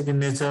hypoplastic in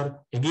nature.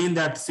 Again,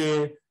 that's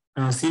a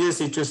serious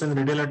situation.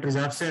 Radial artery is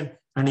absent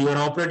and you are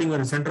operating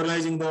or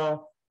centralizing the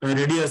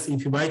radius.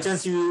 If you by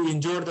chance you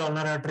injure the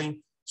ulnar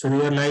artery, so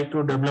you are likely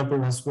to develop a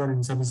vascular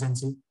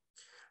insufficiency.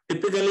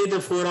 Typically, the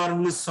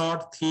forearm is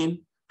short, thin,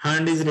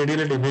 hand is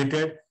radially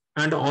deviated,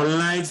 and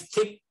ulna is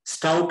thick,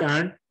 stout,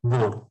 and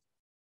broad.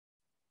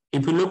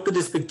 If you look to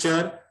this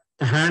picture,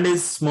 the hand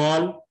is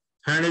small,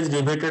 hand is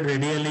deviated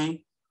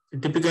radially.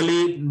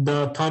 Typically,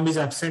 the thumb is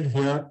absent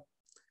here,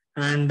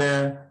 and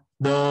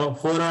the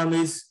forearm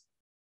is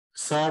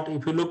short.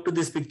 If you look to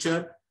this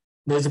picture,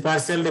 there is a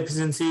partial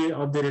deficiency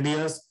of the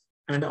radius,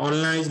 and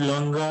ulna is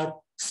longer,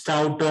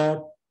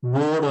 stouter,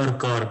 broad, or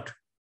curved.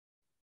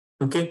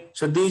 Okay,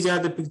 so these are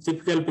the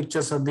typical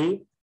pictures of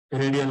the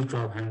radial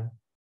claw hand.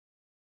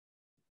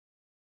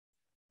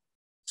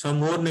 Some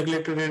more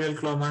neglected radial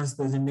claw hands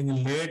presenting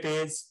in late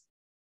age.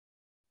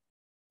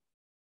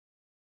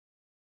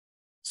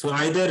 So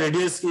either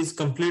radius is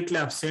completely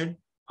absent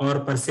or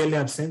partially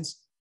absent.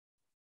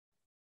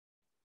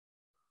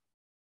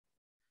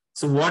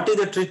 So what is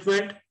the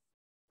treatment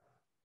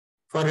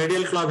for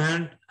radial claw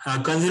hand?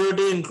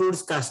 Conservative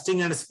includes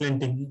casting and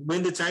splinting.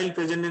 When the child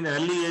present in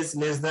early age,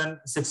 less than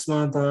 6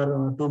 months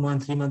or 2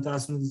 months, 3 months,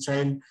 as soon as the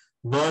child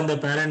Born, the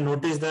parent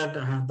notice that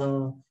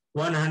the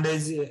one hand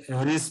is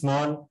very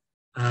small,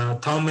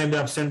 thumb may be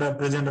absent or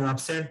present or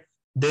absent.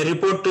 They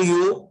report to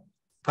you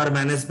for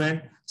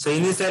management. So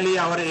initially,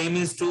 our aim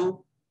is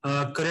to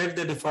correct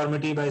the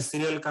deformity by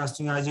serial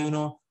casting. As you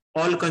know,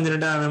 all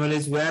congenital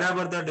anomalies,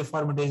 wherever the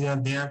deformities are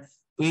there,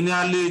 in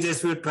early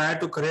ages we try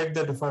to correct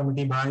the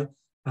deformity by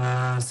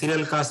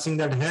serial casting.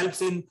 That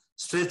helps in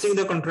stretching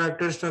the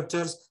contractile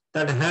structures,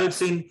 that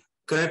helps in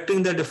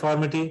correcting the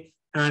deformity,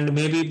 and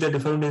maybe if the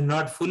deformity is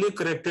not fully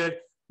corrected,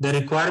 the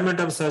requirement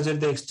of surgery,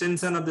 the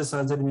extension of the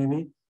surgery may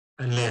be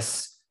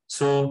less.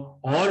 So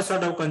all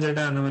sort of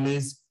congenital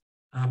anomalies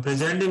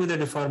presenting with the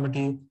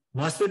deformity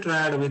must be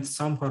tried with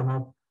some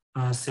form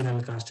of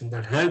serial casting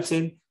that helps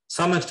in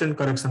some extent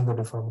correction of the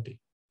deformity.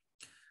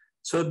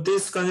 So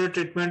this congenital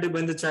treatment,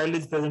 when the child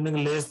is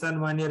presenting less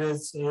than 1 year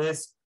age,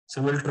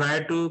 so we'll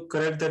try to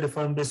correct the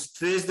deformity,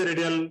 stretch the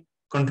radial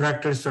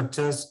contractile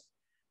structures,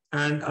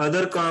 and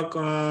other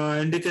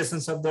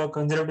indications of the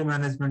conservative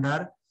management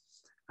are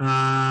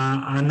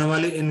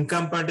anomaly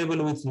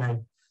incompatible with life.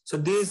 So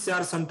these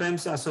are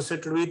sometimes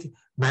associated with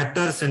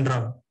Vater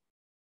syndrome,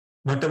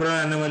 vertebral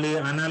anomaly,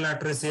 anal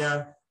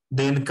atresia,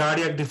 then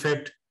cardiac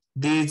defect.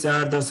 These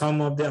are the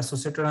some of the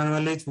associated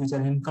anomalies which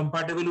are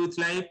incompatible with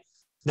life.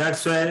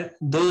 That's why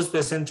those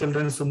patient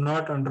children should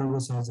not undergo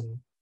surgery.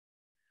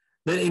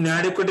 Then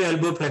inadequate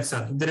elbow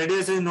flexion. If the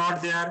radius is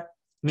not there,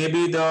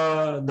 maybe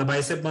the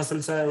bicep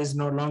muscles is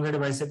not, long-head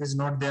bicep is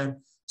not there.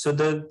 So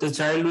the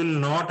child will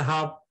not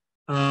have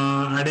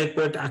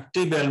adequate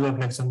active elbow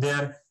flexion.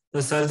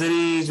 The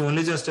surgery is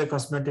only just a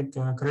cosmetic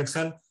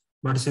correction,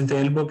 but since the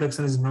elbow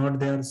flexion is not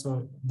there,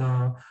 so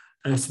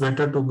it's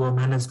better to go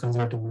manage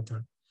conservative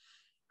method.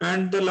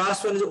 And the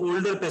last one is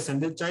older patient.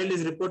 The child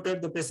is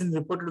reported, the patient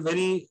reported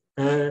very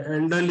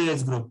elderly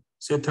age group,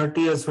 say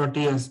 30 years, 40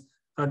 years,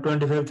 or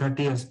 25,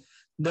 30 years.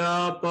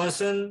 The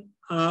person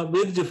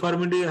with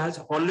deformity has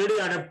already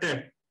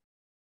adapted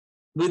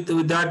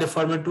with that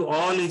deformity to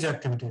all his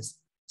activities.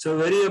 So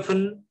very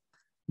often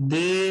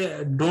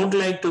they don't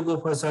like to go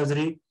for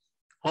surgery,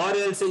 or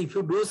else if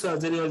you do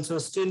surgery also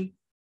still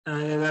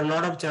there are a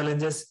lot of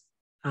challenges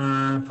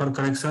for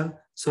correction.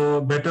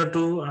 So better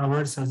to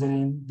avoid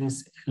surgery in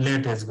this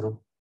late age group.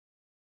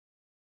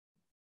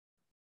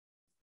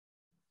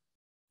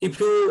 If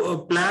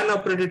you plan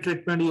operative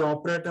treatment, you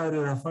operate or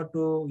you refer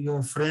to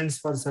your friends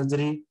for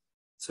surgery.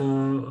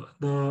 So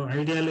the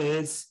ideal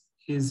age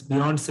is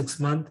beyond 6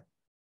 months.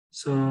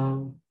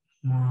 So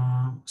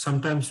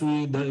sometimes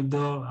if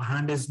the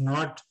hand is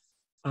not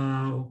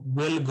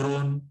well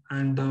grown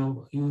and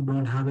you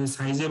don't have a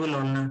sizable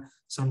ulna,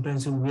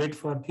 sometimes you wait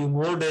for a few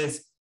more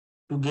days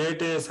to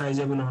get a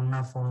sizable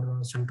ulna for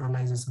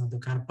centralization of the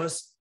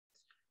corpus.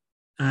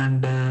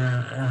 And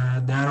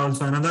there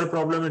also another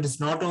problem, it is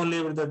not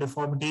only with the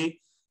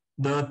deformity,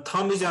 the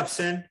thumb is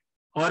absent,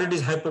 or it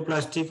is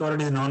hypoplastic, or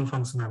it is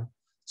non-functional.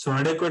 So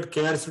adequate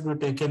care should be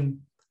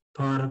taken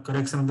for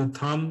correction of the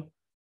thumb.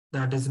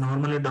 That is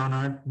normally done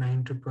at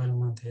 9 to 12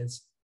 month age.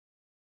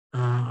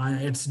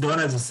 It's done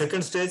as a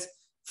second stage.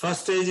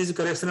 First stage is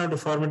correction of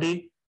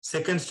deformity.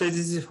 Second stage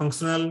is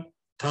functional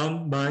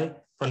thumb by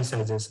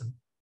policization.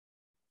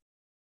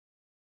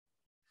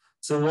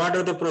 So what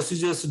are the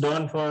procedures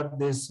done for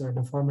this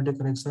deformity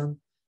correction?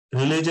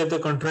 Release of the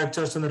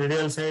contractures on the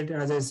radial side.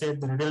 As I said,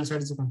 the radial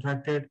side is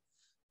contracted.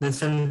 Then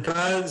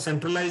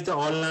centralize the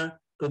ulna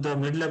to the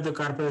middle of the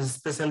corpus,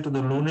 especially to the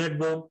lunate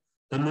bone.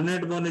 The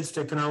lunate bone is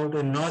taken out,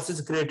 a notch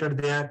is created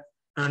there,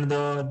 and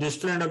the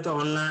distal end of the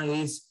ulna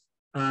is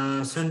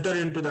centered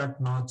into that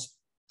notch.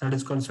 That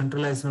is called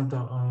centralization of the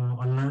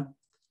ulna.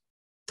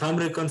 Thumb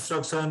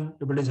reconstruction,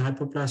 if it is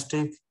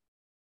hypoplastic,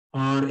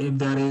 or if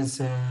there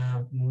is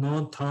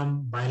no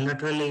thumb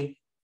bilaterally,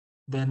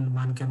 then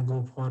one can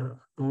go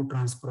for toe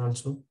transfer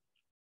also.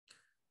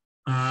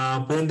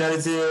 When there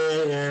is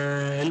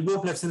a elbow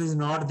flexion is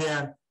not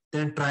there,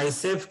 then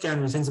tricep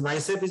can be, since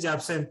bicep is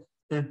absent,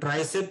 then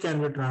tricep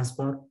can be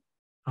transferred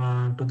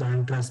to the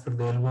hand transfer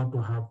the elbow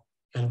to have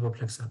elbow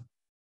flexion.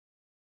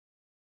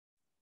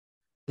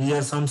 These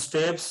are some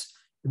steps.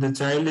 If the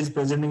child is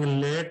presenting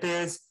in late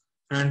age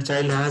and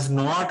child has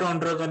not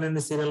undergone any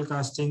serial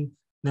casting,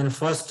 then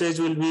first stage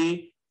will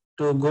be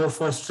to go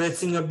for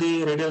stretching of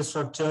the radial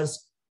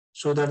structures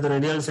so that the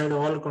radial side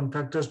all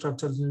contractile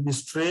structures will be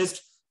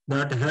stretched.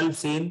 That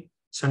helps in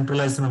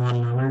centralization of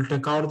ulna. We'll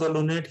take out the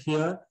lunate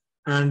here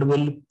and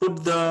we'll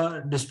put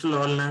the distal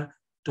ulna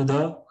to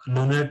the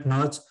lunate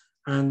notch.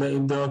 And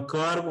if the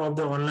curve of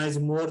the ulna is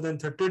more than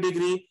 30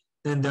 degrees,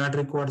 then that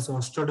requires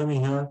osteotomy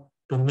here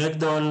to make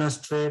the ulna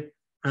straight,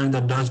 and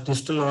the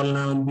distal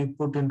ulna will be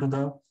put into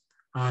the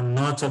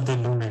notch of the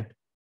lunate.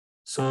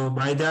 So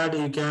by that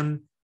you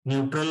can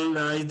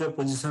neutralize the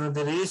position of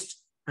the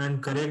wrist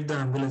and correct the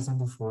ambulation of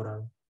the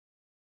forearm.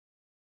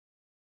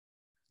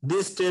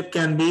 This step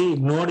can be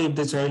ignored if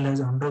the child has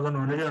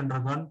already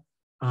undergone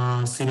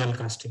serial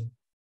casting.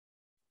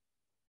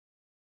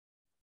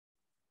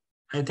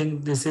 I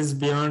think this is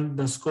beyond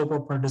the scope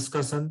of our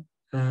discussion.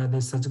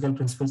 The surgical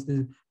principles.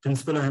 The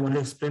principle I have already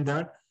explained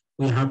that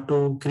we have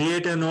to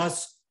create a notch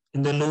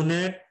in the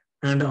lunate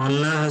and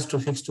ulna has to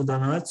fix to the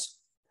notch.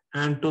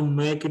 And to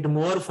make it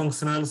more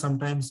functional,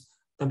 sometimes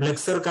the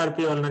flexor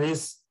carpi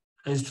ulnaris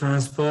is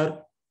transferred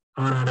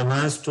or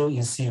advanced to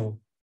ECU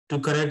to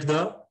correct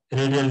the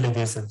radial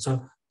deviation.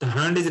 So the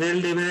hand is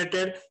radial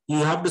deviated, you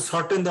have to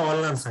shorten the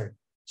ulnar side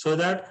so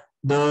that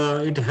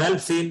it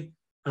helps in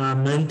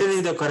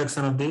maintaining the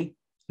correction of the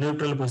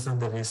neutral position of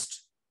the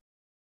wrist.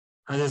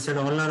 As I said,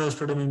 ulnar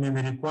osteotomy may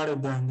be required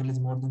if the angle is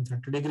more than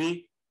 30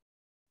 degrees.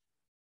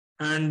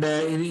 And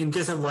in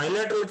case of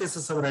bilateral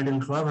cases of radial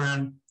club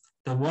hand,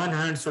 the one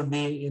hand should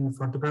be in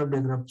 45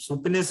 degree of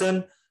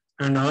supination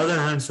and the other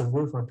hand should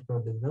be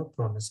 45 degree of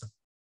pronation.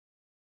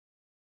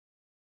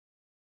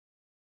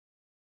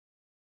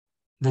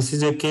 This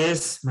is a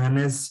case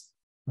managed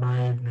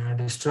by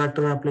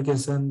distractor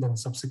application, then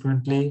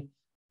subsequently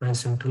by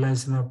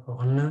centralization of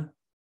ulna.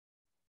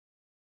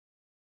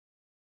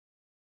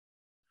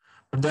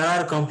 But there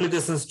are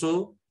complications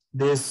to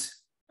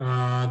this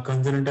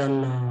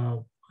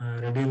congenital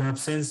radial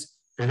absence,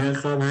 radial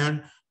club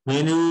hand.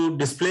 When you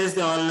displace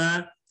the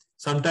ulna,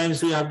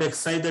 sometimes we have to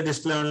excite the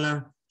distal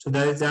ulna. So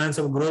there is chance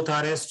of growth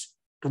arrest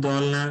to the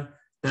ulna.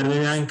 There will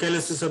be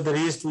ankylosis of the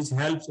wrist, which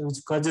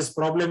causes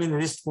problem in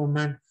wrist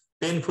movement,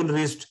 painful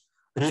wrist,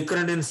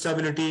 recurrent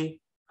instability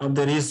of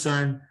the wrist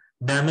joint,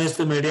 damage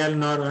to medial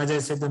nerve. As I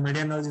said, the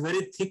medial nerve is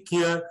very thick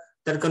here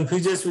that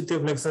confuses with the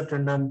flexor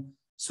tendon.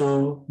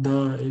 So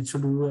it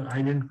should be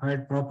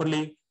identified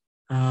properly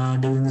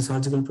during the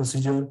surgical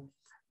procedure.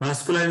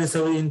 Vascular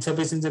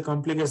insufficiency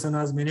complication,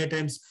 as many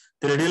times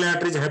the radial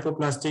artery is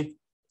hypoplastic,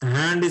 the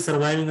hand is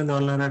surviving on the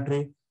ulnar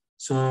artery,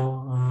 so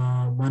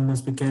one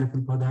must be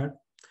careful for that.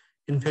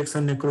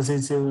 Infection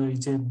necrosis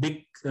is a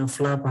big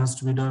flap has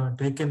to be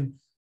taken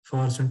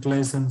for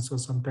centralization, so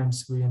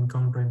sometimes we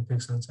encounter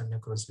infections and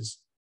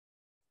necrosis.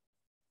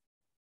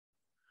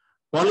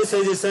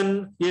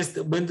 Polycization, yes,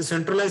 when the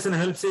centralization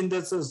helps in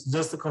this is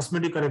just the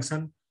cosmetic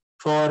correction.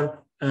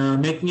 For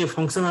making a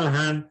functional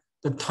hand,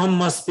 the thumb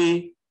must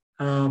be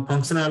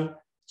functional,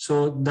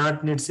 so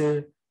that needs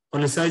a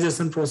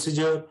polycization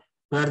procedure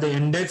where the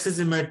index is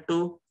made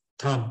to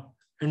thumb.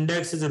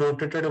 Index is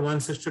rotated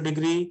 160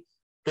 degree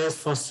plus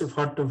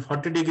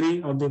 40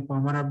 degree of the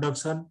palmar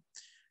abduction.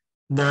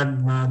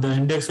 That the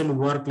index will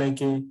work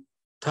like a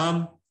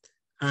thumb,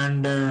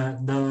 and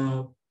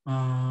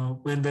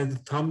when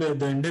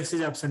the index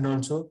is absent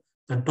also,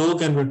 the toe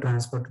can be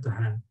transferred to the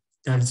hand.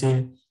 That's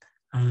a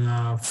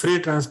free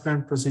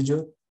transplant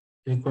procedure,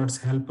 requires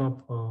help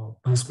of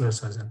vascular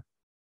surgeon.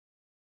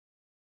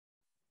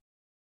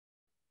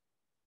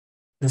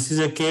 This is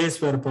a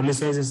case where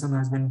polycization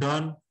has been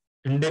done,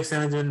 index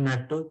has been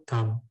made to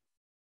thumb.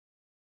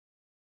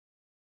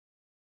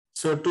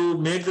 So to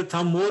make the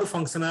thumb more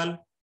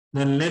functional,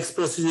 the next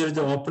procedure is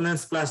the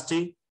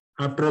openness-plasty.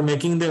 After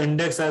making the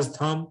index as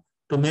thumb,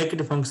 to make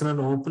it functional,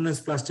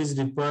 openness-plasty is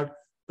required,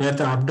 where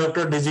the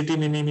abductor digiti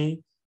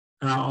minimi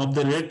of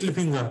the little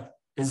finger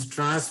is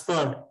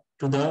transferred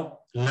to the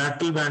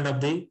lateral band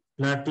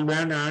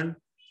and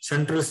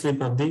central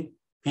slip of the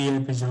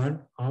PIP joint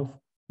of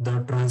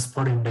the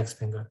transferred index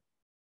finger.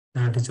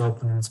 That is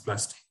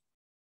openness-plasty.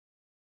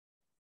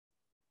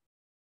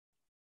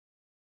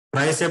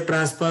 Tricep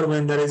transfer,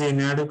 when there is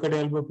inadequate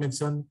elbow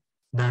flexion,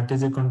 that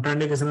is a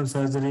contraindication of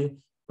surgery.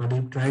 But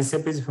if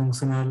tricep is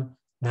functional,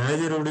 there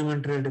is a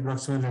rudimentary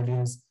proximal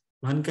radius,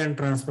 one can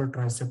transfer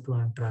tricep to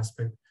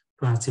anteaspect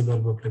to achieve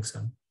elbow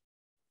flexion.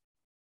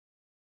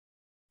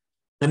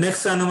 The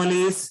next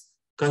anomaly is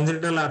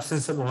congenital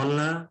absence of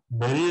ulna,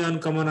 very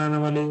uncommon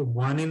anomaly,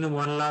 1 in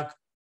 1 lakh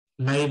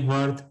live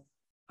birth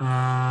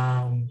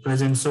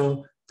present.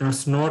 So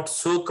that's not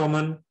so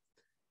common.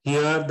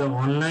 Here the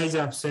ulna is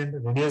absent,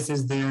 radius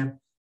is there.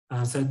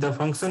 So the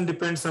function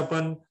depends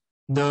upon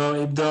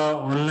if the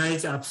ulna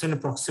is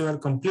absent,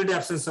 proximal complete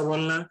absence of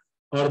ulna,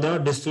 or the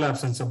distal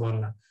absence of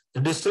ulna.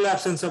 The distal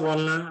absence of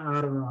ulna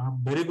are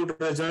very good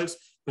results,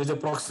 because the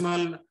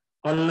proximal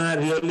ulna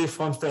really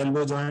forms the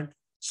elbow joint.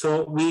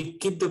 So we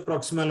keep the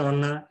proximal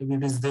ulna if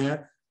it is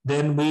there.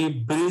 Then we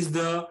bridge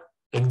the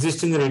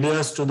existing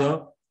radius to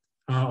the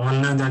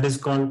ulna, that is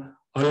called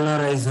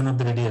ulnarization of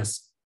the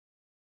radius.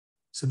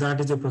 So that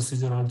is a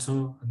procedure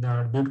also. There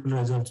are beautiful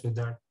results with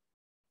that.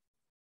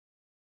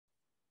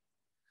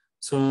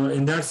 So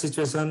in that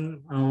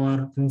situation,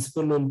 our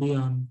principle will be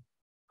on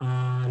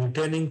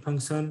retaining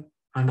function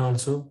and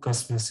also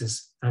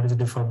cusmesis, that is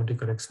deformity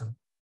correction.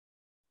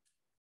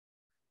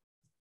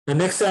 The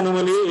next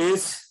anomaly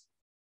is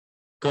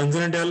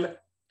congenital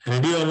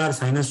radioulnar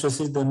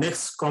synostosis, the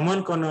next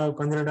common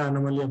congenital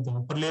anomaly of the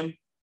upper limb.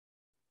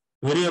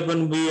 Very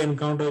often we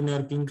encounter in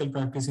our clinical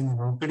practice in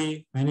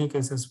OPD, many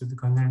cases with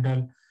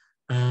congenital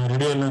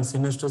radioulnar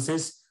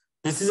synostosis.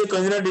 This is a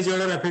congenital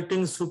disorder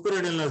affecting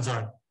supraradioulnar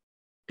joint.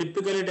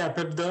 Typically, it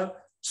affects the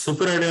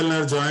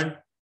supraradioulnar joint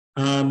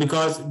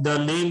because the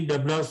limb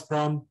develops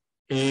from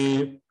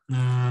a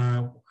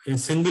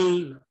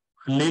single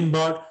limb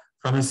rod,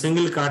 from a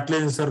single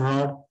cartilaginous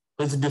rod,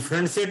 which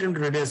differentiates into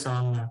radius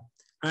ulnar,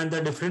 and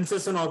the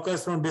differentiation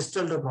occurs from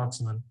distal to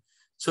proximal.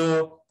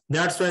 So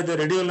that's why the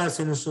radioulnar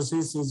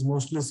synostosis is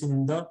mostly seen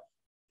in the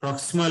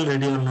proximal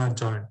radial ulnar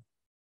joint.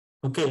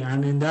 Okay,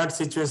 and in that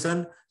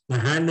situation, the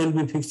hand will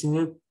be fixed in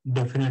a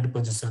definite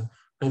position,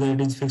 whether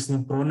it is fixed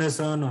in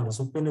pronation or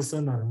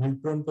supination or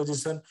mid-prone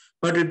position,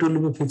 but it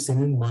will be fixed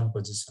in one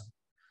position.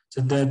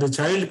 So the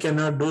child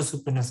cannot do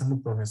supination or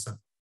pronation.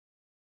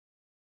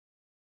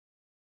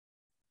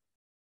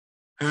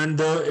 And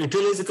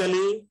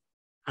etiologically,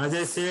 as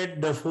I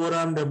said, the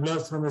forearm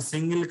develops from a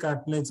single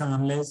cartilage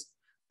annulus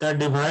that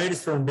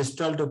divides from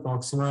distal to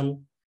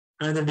proximal,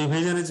 and the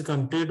division is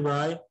complete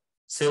by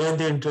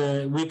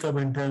 7th week of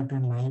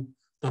intrauterine life.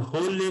 The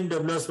whole limb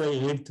develops by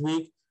 8th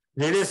week.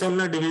 Radius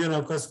ulnar division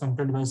occurs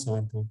complete by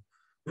 7th week.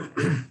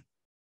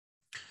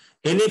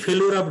 Any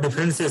failure of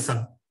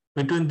differentiation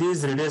between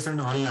these radius and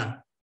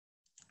ulnar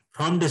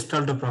from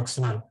distal to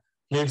proximal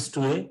leads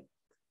to a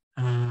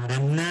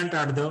remnant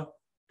at the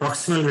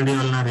proximal radial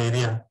ulnar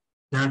area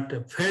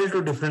that fail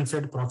to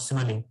differentiate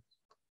proximally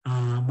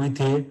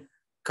with a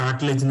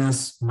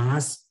cartilaginous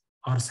mass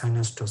or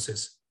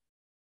synostosis.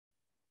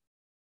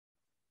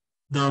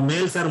 The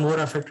males are more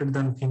affected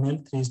than female,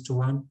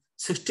 3:1.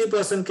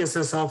 60%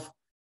 cases of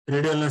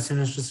radial ulnar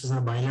synostosis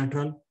are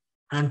bilateral,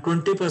 and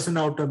 20%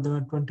 out of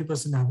them,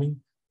 20%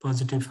 having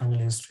positive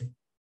family history.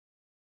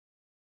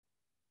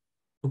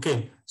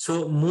 Okay,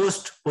 so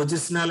most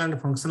positional and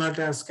functional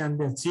tasks can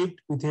be achieved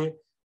with a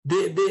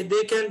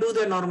they can do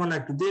their normal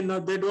activity.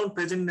 They don't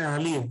present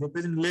early, they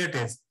present late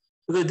age,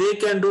 because they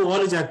can do all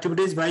these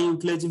activities by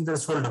utilizing their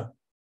shoulder.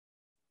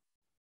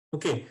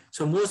 Okay,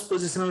 so most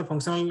positional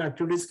functional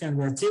activities can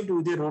be achieved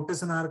with a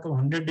rotation arc of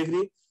 100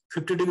 degree,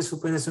 50 degree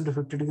supination to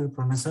 50 degree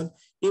pronation.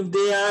 If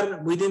they are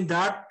within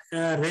that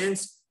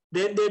range,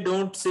 then they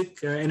don't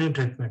seek any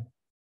treatment.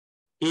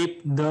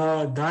 If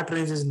that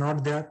range is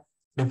not there,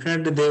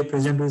 definitely they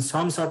present with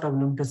some sort of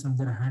limitation of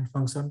their hand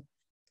function,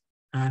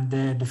 and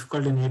they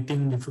difficult in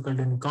eating, difficult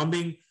in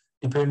combing,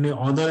 depending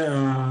on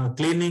other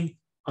cleaning,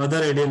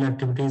 other radial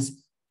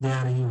activities.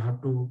 There you have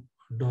to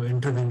do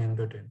intervene in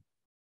between.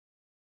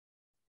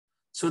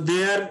 So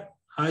there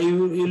you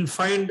will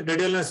find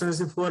radial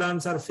ulnar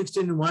forearms are fixed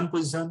in one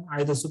position,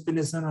 either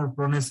supination or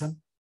pronation,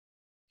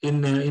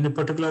 in a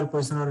particular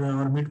position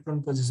or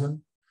mid-prone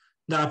position.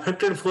 The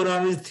affected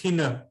forearm is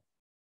thinner,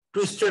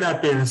 twisted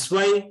appearance.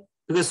 Why?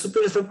 Because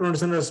supination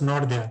pronation is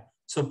not there.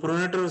 So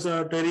pronators,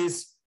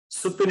 teres,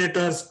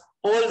 supinators,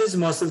 all these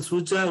muscles who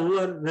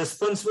are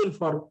responsible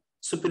for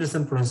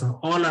supination pronation,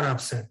 all are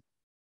absent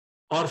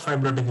or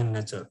fibrotic in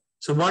nature.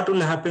 So what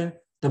will happen?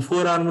 The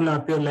forearm will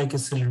appear like a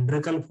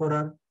cylindrical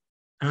forearm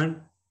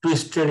and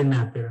twisted in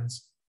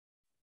appearance.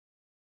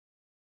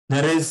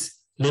 There is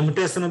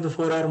limitation of the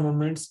forearm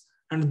movements,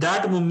 and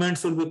that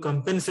movements will be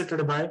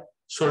compensated by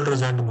shoulder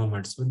joint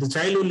movements. The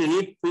child will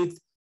eat with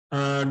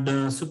the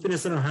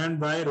supination of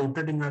hand by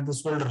rotating at the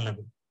shoulder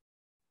level.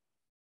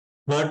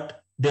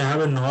 But they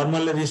have a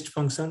normal wrist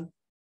function.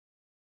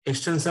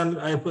 Extension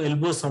of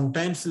elbow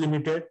sometimes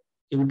limited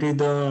if it is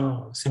the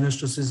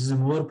synostosis is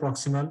more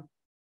proximal.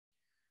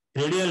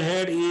 Radial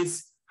head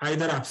is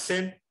either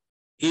absent,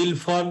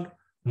 ill-formed,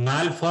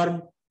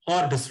 malformed,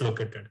 or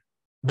dislocated,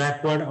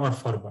 backward or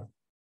forward.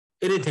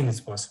 Anything is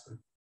possible.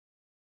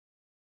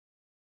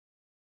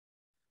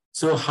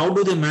 So how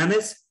do they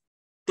manage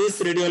this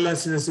radial ulnar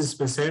synostosis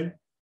patient?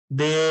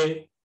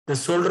 The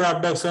shoulder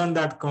abduction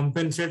that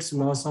compensates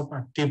loss of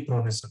active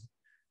pronation.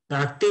 The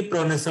active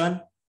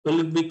pronation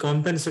will be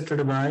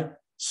compensated by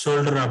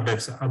shoulder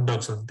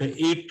abduction. They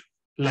eat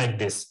like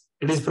this.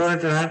 It is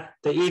pronated hand,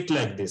 they eat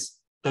like this.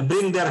 They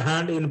bring their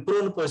hand in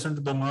prone position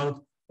to the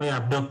mouth by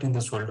abducting the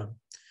shoulder.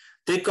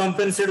 They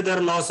compensate their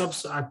loss of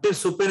active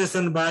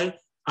supination by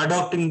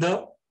adducting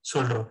the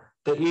shoulder.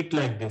 They eat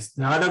like this.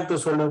 They adduct the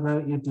shoulder,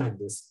 they eat like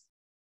this.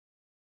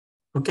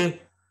 Okay.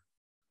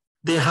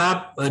 They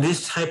have a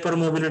wrist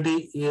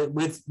hypermobility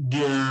with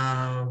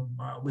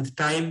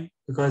time,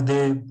 because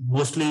they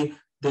mostly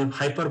they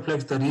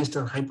hyperflex the wrist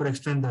or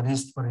hyperextend the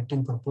wrist for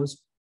eating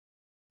purpose.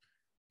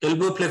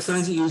 Elbow flexion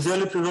is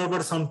usually preferred,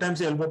 but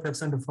sometimes elbow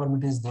flexion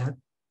deformity is there.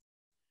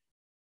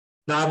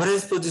 The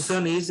average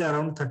position is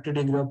around 30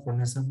 degree of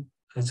pronation,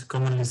 as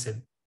commonly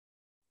said.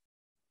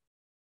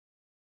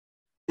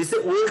 This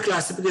is an old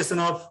classification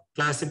of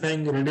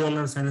classifying radial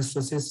ulnar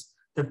synostosis.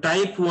 The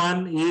type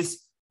 1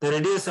 is the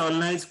radius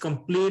ulna is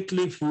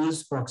completely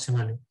fused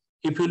proximally.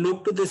 If you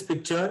look to this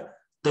picture,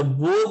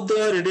 both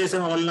the radius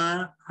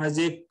ulna has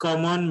a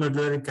common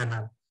medullary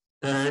canal.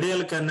 The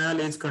radial canal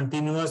is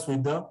continuous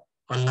with the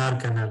ulnar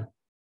canal.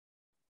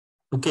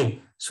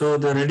 Okay, so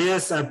the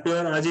radius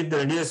appear as if the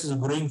radius is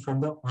growing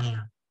from the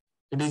ulna.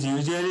 It is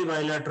usually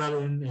bilateral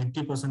in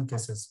 80%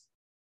 cases.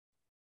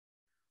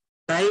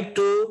 Type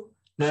 2,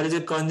 there is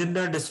a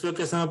congenital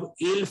dislocation of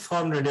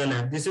ill-formed radial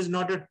head. This is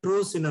not a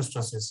true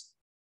synostosis.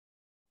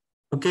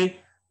 Okay,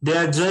 they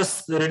are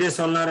just the radius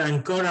ulnar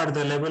anchored at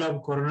the level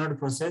of coronary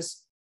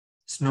process.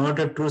 It's not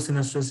a true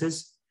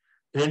synostosis.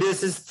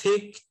 Radius is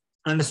thick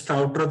and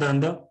stouter than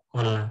the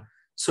ulna.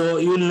 So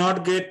you will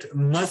not get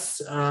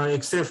much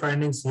X-ray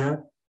findings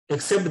here,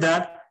 except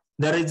that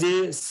there is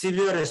a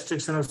severe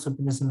restriction of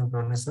supination and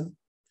pronation,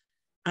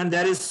 and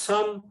there is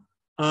some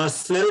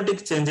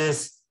sclerotic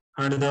changes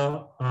and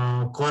the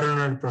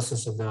coronary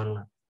process of the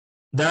ulna.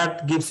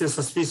 That gives you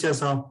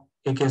suspicious of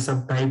a case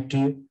of type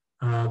 2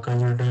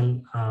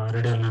 congenital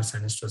radial nerve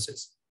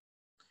synostosis.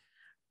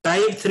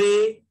 Type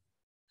 3,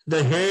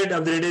 the head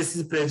of the radius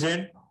is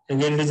present.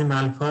 Again, it is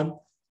malformed.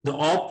 The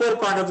upper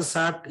part of the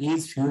shaft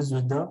is fused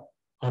with the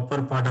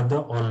upper part of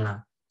the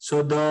ulna.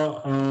 So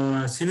the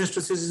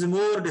synostosis is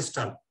more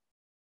distal,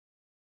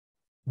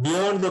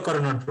 beyond the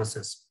coronary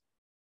process.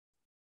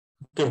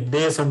 Okay,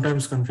 they are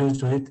sometimes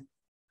confused with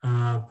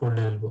cold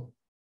elbow.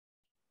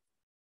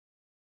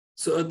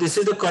 So this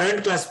is the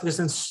current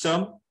classification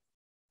system.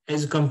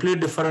 Is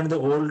completely different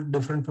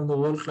from the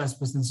old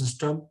classification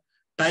system.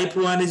 Type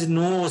 1 is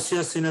no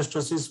osseous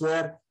synostosis,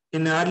 where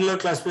in earlier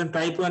classification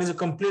type 1 is a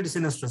complete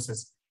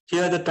synostosis.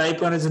 Here the type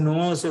 1 is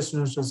no osseous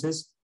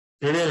synostosis,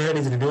 radial head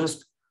is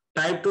reduced.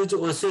 Type 2 is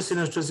osseous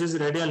synostosis,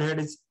 radial head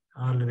is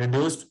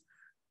reduced.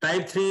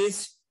 Type 3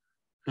 is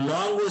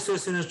long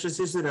osseous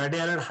synostosis,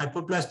 radial head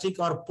hypoplastic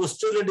or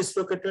posteriorly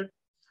dislocated.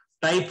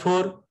 Type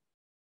 4,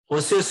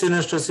 osseous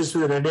synostosis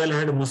with radial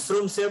head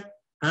mushroom shape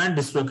and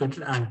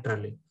dislocated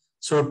anteriorly.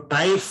 So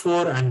type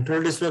 4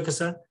 anterior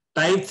dislocation,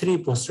 type 3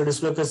 posterior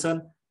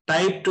dislocation,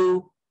 type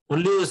 2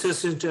 only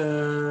osseous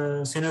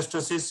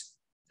synostosis,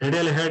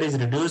 radial head is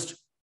reduced.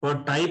 For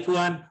type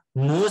 1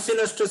 no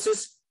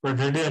synostosis, but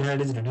radial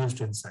head is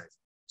reduced in size.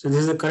 So this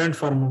is the current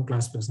form of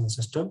classification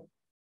system.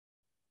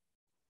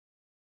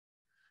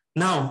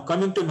 Now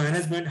coming to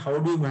management, how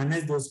do you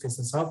manage those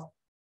cases of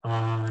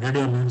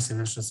radial nerve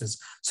synostosis?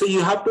 So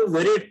you have to be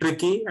very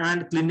tricky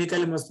and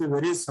clinically must be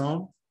very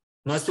sound,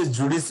 must be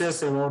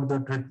judicious about the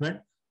treatment.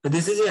 But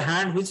this is a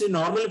hand which is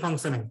normally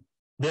functioning.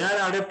 They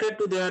are adapted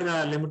to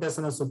their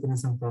limitation of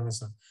supination and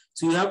pronation.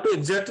 So you have to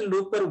exactly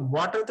look for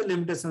what are the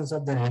limitations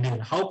of the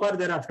radial, how far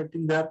they are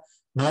affecting their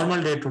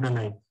normal day-to-day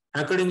life.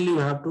 Accordingly, you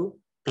have to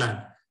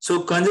plan.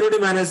 So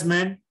conservative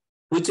management,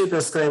 which you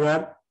prescribe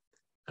are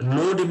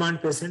low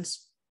demand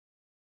patients,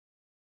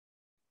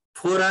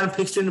 forearm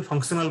fixed in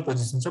functional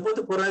position. Suppose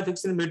the forearm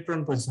fixed in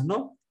mid-prone position.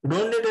 No, you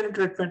don't need any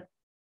treatment.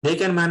 They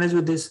can manage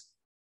with this.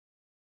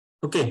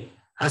 Okay,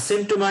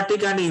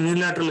 asymptomatic and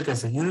unilateral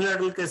cases.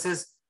 Unilateral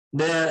cases,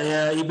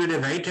 if it is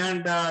right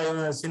hand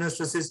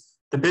synostosis,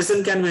 the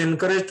patient can be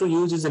encouraged to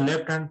use his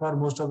left hand for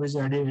most of his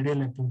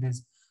ideal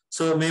activities.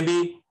 So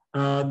maybe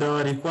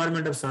the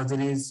requirement of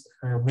surgery is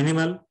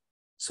minimal.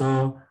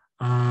 So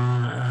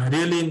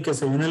really, in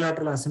case of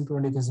unilateral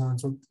asymptomatic cases,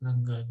 also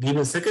give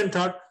a second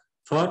thought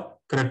for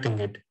correcting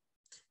it.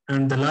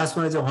 And the last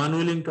one is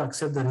unwilling to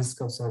accept the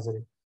risk of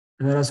surgery.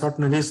 And there are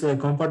certain risks like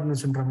compartment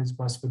syndrome is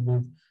possible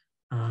with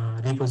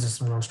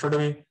repositional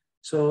osteotomy.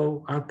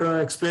 So after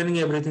explaining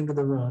everything to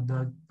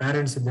the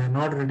parents, if they are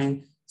not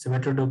ready, it's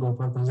better to go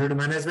for conservative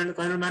management.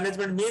 Conservative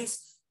management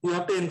means you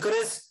have to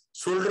encourage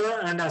shoulder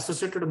and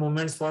associated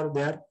movements for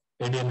their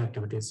ideal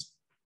activities.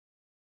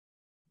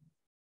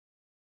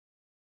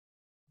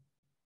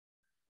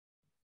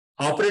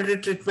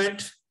 Operative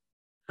treatment,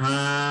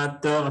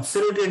 the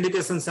absolute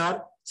indications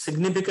are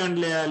significant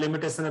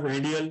limitation of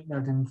ideal,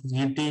 that includes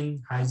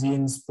eating,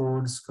 hygiene,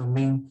 sports,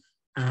 coming,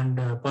 and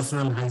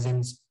personal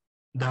hygiene.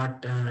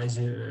 That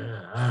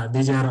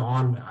these are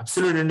all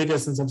absolute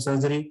indications of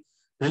surgery.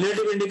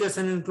 Relative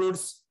indication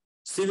includes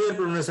severe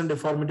pronation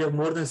deformity of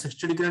more than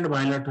 60 degree and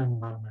bilateral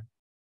involvement.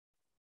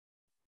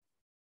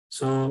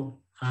 So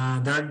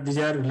these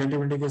are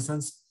relative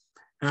indications,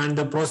 and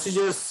the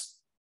procedures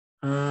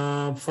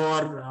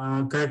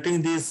for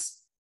correcting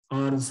this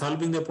or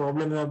solving the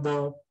problem of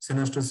the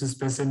synostosis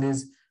patient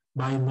is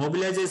by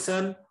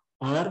mobilization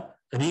or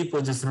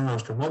repositional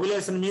osteotomy.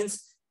 Mobilization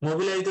means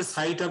mobilize the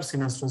site of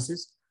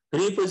synostosis.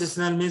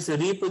 Repositional means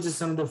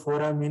reposition the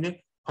forearm in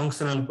a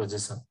functional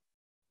position.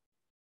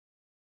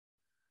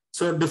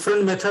 So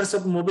different methods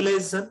of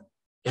mobilization: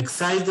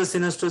 excise the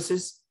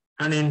synostosis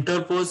and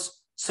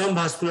interpose some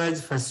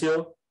vascularized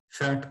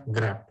fascio-fat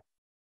graft.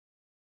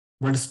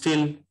 But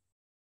still,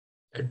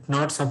 it's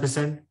not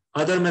sufficient.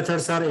 Other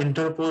methods are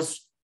interpose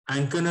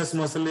anchorous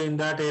muscle in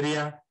that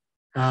area,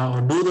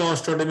 or do the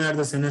osteotomy at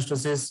the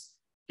synostosis,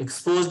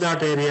 expose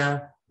that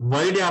area,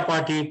 wide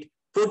apart it,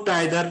 put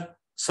either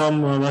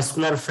some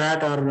vascular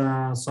fat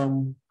or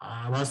some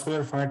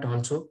vascular fat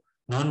also,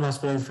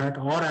 non-vascular fat,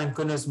 or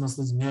anchorous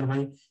muscles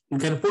nearby. You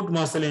can put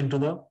muscle into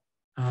the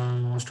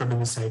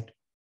osteotomy site.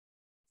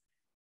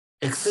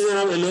 Excision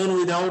alone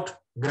without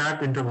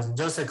graft intervention,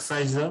 just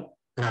excise the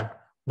graft,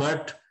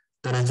 but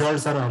the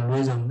results are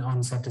always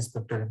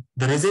unsatisfactory.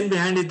 The reason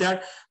behind it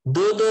that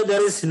though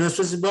there is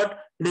synostosis, but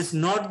it is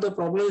not, the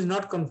problem is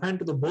not confined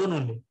to the bone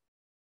only.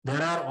 There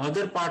are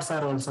other parts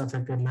are also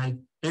affected, like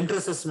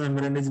interosseous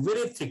membrane is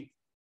very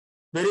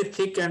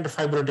thick and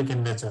fibrotic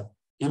in nature.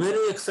 Even if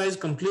you excise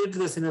completely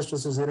the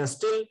synostosis area,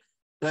 still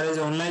there is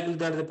unlikely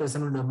that the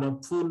patient will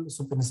develop full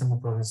supination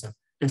and pronation.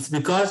 It's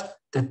because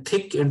the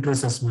thick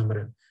interosseous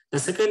membrane. The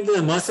second,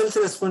 the muscles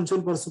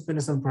responsible for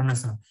supination and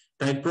pronation,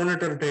 like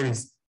pronator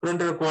teres,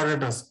 pronator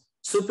quadratus,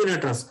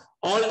 supinatus,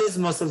 all these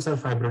muscles are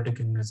fibrotic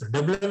in nature,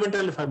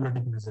 developmental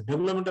fibrotic in nature,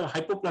 developmental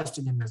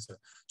hypoplastic in nature.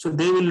 So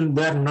they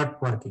are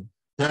not working.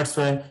 That's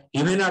why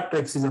even after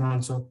excision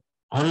also,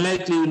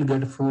 unlikely you will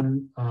get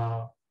full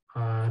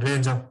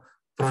range of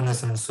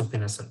pronation and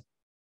supination.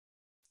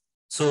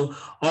 So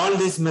all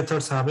these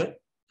methods have a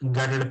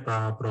guided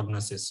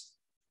prognosis.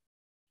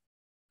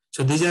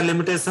 So these are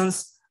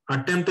limitations.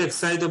 Attempt to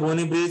exercise the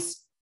bony bridge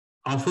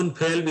often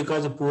fail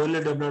because of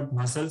poorly developed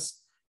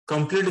muscles.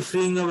 Complete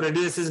freeing of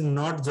radius is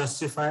not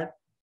justified.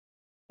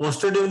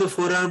 Osteotomy of the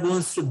forearm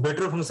bones to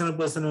better functional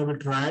person will be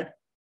tried.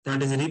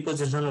 That is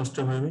repositional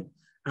osteotomy.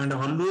 And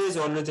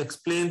always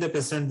explain the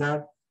patient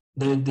that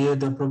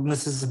the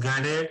prognosis is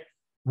guided.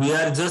 We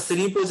are just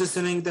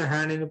repositioning the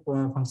hand in a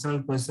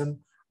functional position.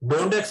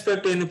 Don't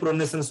expect any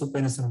pronation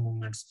supination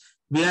movements.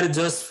 We are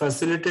just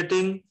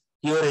facilitating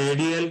your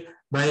ADL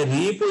by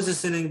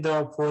repositioning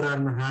the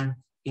forearm hand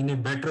in a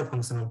better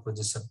functional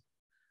position.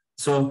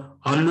 So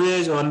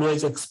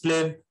always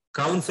explain,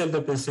 counsel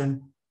the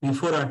patient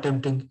before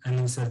attempting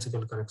any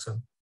surgical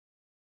correction.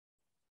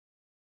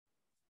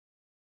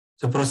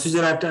 So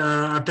procedure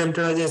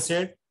attempted, as I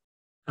said,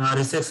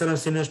 resection of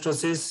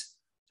synostosis,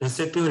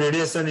 resecting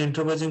radiation,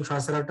 introposing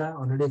fasciata,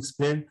 already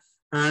explained.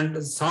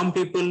 And some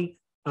people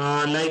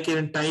like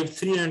in type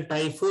 3 and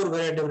type 4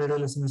 variety of radial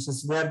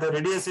synostosis, where the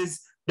radius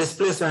is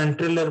displaced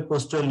anterior or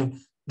posteriorly,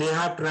 they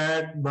have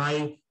tried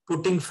by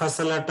putting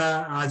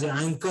fasciata as an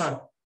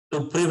anchor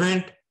to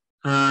prevent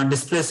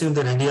displacing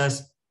the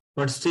radius,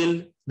 but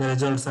still the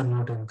results are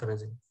not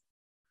encouraging.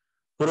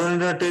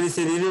 Pronator teres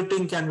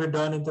rerouting can be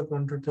done if the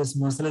pronator teres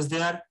muscle is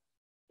there,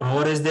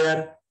 power is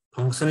there,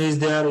 function is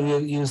there.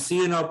 You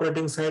see in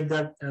operating site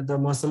that the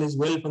muscle is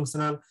well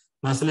functional,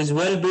 muscle is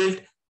well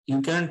built.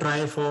 You can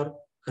try for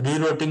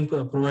rerouting,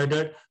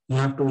 provided you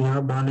have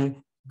done a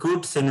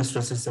good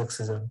synostosis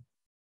excision.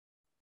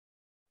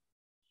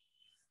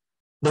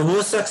 The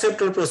most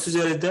accepted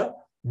procedure is the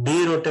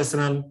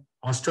derotational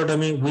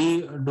osteotomy.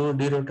 We do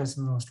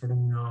derotational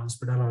osteotomy in our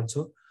hospital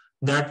also.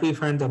 That we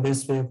find the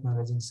best way of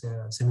managing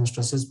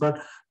synostosis. But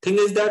thing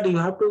is that you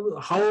have to,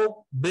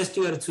 how best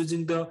you are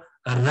choosing the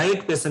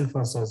right patient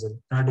for surgery.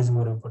 That is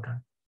more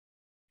important.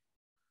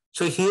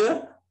 So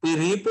here we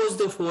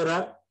reposition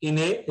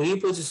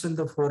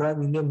the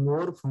forearm in a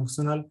more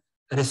functional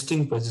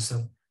resting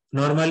position.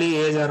 Normally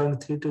age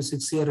around 3 to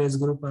 6 year age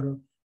group are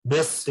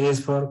best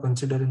age for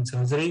considering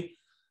surgery.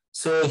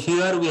 So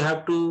here we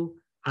have to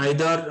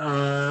either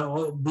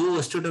do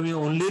osteotomy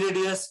only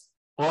radius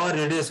or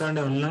radius and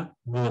ulna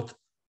both.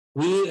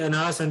 We in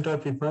our center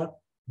prefer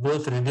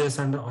both radius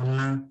and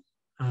ulna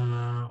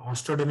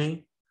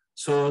osteotomy.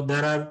 So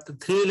there are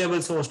 3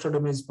 levels of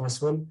osteotomy is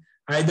possible.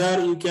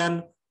 Either you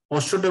can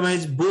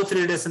osteotomize both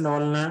radius and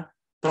ulna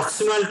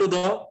proximal to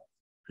the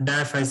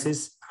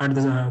diaphysis at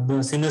the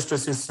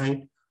synostosis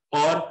site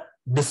or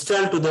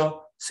distal to the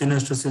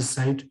synostosis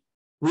site.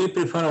 We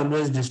prefer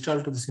always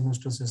distal to the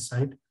synostosis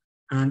site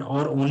and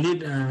or only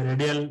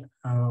radial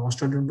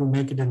osteotomy to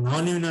make it a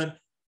non-union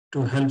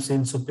to help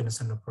in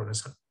supination and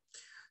pronation.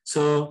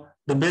 So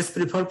the best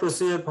preferred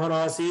procedure for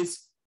us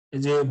is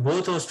a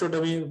both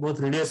osteotomy,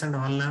 both radius and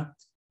ulna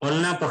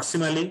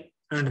proximally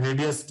and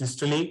radius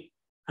distally,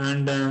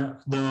 and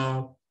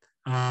the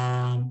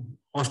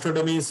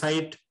osteotomy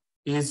site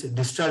is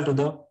distal to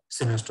the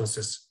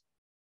synostosis.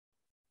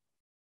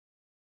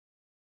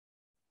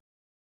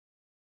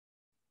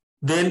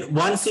 Then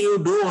once you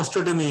do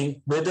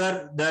osteotomy,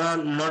 whether there are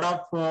a lot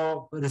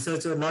of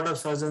researchers, a lot of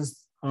surgeons,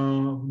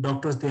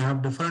 doctors, they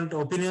have different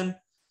opinion.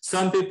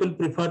 Some people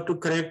prefer to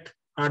correct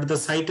at the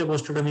site of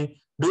osteotomy,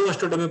 do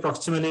osteotomy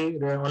proximally,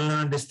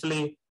 ulna,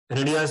 distally,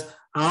 radius,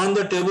 on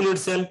the table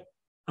itself,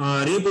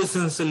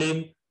 reposition the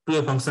limb to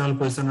a functional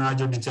position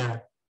as you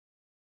desire.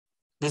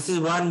 This is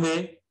one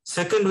way.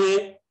 Second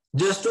way,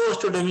 just do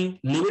osteotomy,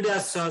 leave it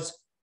as such,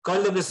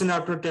 call the patient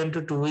after 10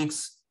 to 2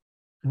 weeks.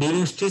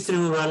 During stitch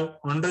removal,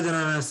 under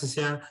general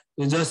anesthesia,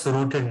 you just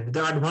rotate it.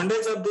 The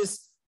advantage of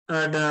this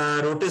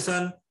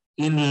rotation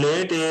in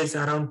late age,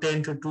 around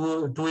 10 to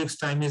 2 weeks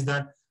time, is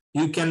that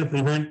you can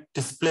prevent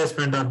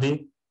displacement of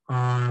the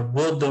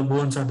both the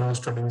bones of the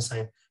osteotomy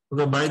site.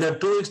 Because by the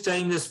 2 weeks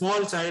time, the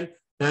small child,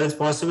 there is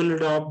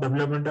possibility of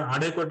development of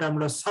adequate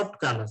amount of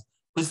soft callus,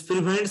 which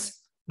prevents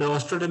the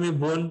osteotomy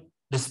bone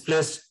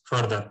displaced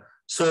further.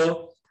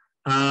 So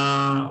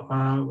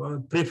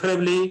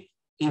preferably,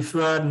 if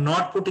you are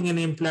not putting an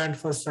implant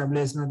for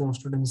stabilization of the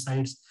osteotomy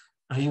sites,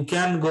 you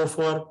can go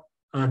for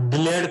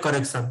delayed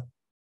correction.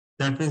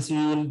 That means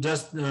you will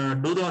just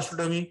do the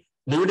osteotomy,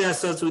 leave it as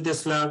such with a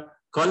slab,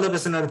 call the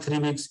patient at 3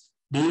 weeks,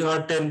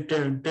 or 10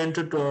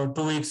 to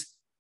 2 weeks,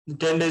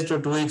 10 days to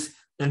 2 weeks,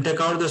 then take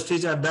out the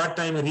stitch. At that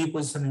time,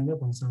 reposition in the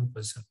functional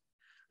position.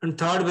 And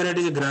third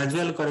variety is a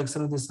gradual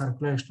correction of the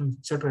circular external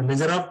fixator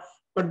laser,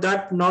 but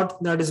that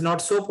is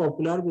not so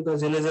popular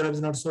because laser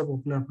is not so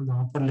popular for the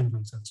upper limb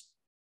functions.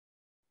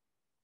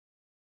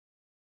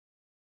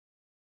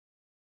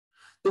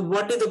 So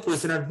what is the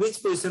position? At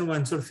which position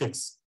one should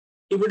fix?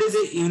 If it is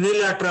a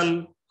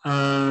unilateral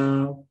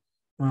the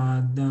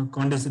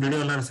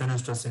radial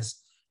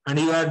synostosis, and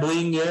you are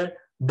doing a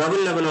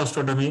double level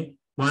osteotomy,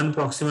 one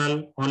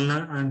proximal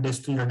ulna and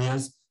distal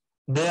radius,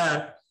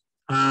 there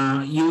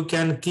you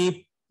can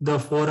keep the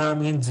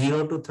forearm in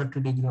 0 to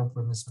 30 degree of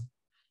pronation.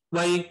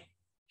 Why?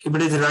 If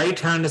it is right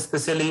hand,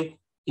 especially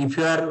if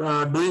you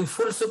are doing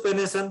full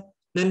supination,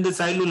 then the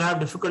child will have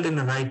difficulty in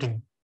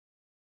writing.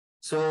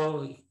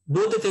 So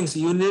both the things,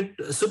 you need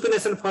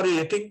supination for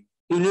eating,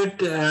 you need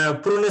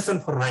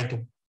pronation for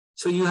writing.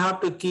 So you have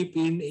to keep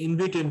in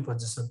between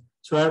position.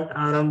 So at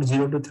around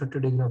 0 to 30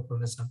 degree of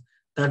pronation.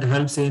 That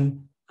helps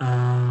in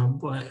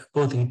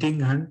both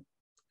eating and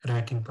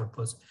writing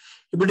purpose.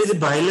 If it is a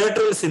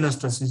bilateral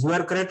synostosis, you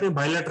are correctly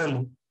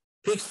bilaterally.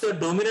 Fix the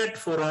dominant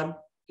forearm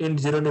in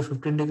 0 to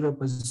 15 degree of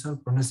position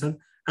pronation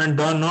and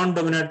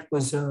non-dominant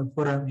position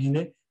forearm in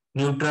a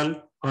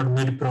neutral or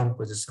mid-prone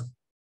position.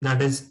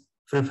 That is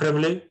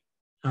preferably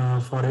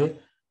for a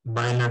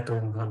bilateral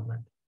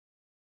involvement.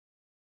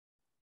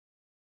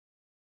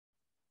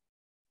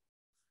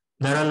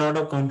 There are a lot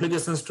of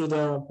complications to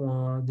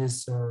the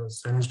this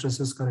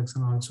synostosis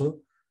correction also.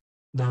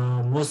 The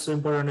most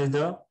important is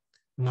the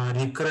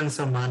recurrence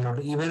of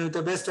malnourished. Even with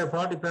the best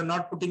effort, if you are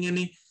not putting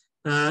any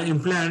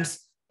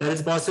implants, there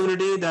is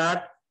possibility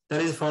that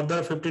there is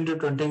further 15 to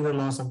 20 year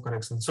loss of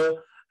correction. So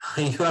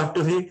you have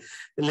to be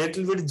a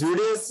little bit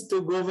judicious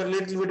to go for a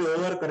little bit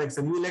over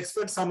correction. You will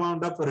expect some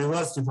amount of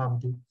reverse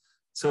deformity.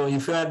 So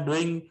if you are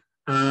doing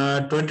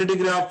 20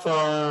 degree of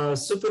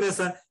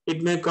supination,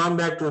 it may come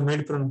back to a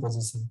mid-prone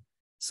position.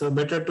 So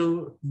better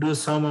to do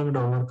some amount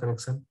of over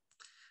correction.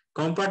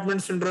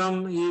 Compartment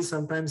syndrome is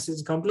sometimes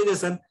is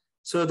complication.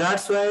 So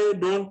that's why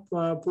don't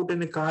put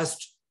any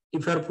cast.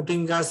 If you are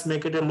putting cast,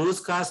 make it a loose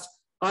cast,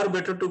 or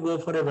better to go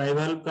for a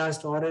bivalve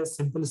cast or a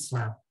simple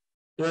slab.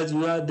 Because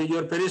you are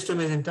your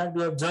peristome is intact,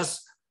 you have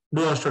just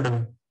do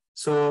osteotomy.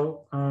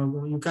 So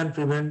you can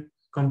prevent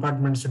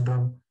compartment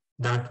syndrome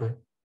that way.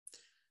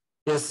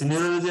 Yes,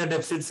 neurology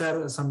deficits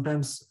are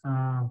sometimes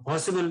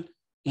possible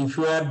if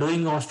you are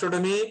doing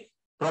osteotomy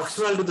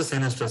proximal to the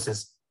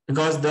synostosis,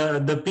 because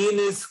the pin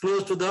is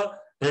close to the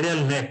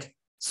radial neck.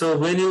 So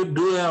when you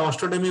do a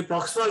osteotomy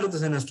proximal to the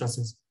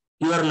synostosis,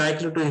 you are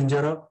likely to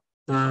injure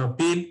the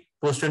pin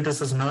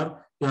post-interosseous nerve.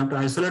 You have to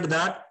isolate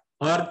that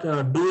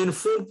or do in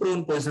full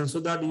prone position so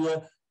that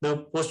the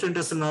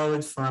post-interosseous nerve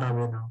is far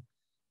away now.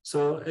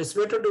 So it's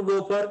better to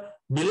go for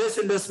delay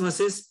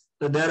syndesmosis.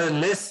 So they are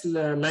less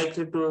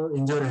likely to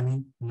injure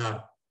any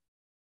nerve.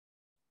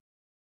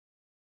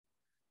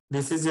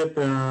 This is a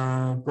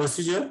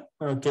procedure,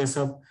 case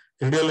of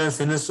radial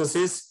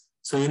synostosis.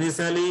 So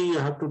initially you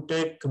have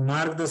to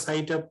mark the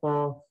site of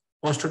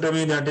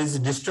osteotomy that is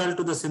distal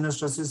to the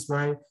synostosis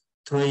by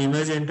through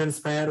image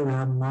intensifier. We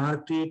have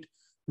marked it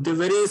with a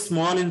very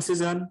small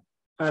incision,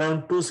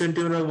 around 2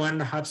 centimeter,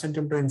 1.5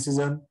 centimeter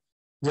incision.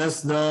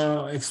 Just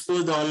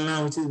expose the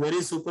ulna, which is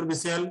very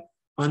superficial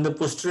on the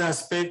posterior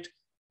aspect.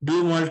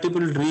 Do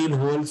multiple drill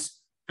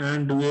holes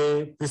and do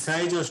a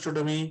precise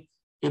osteotomy.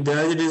 If the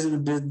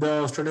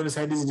osteotomy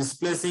site is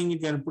displacing, you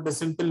can put a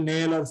simple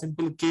nail or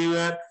simple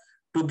caver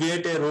to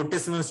get a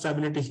rotational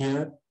stability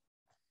here.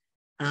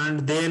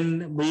 And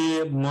then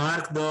we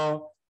mark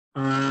the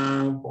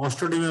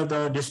osteotomy of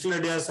the distal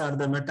radius or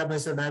the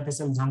metaphyseal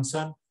diaphyseal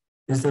junction.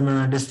 This is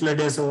the distal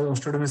radius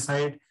osteotomy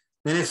site.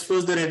 Then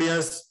expose the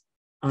radius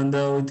on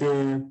with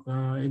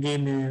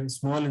again a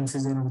small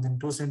incision within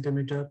 2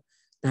 centimeter.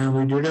 Then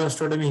we did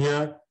osteotomy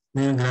here.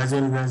 Then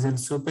gradual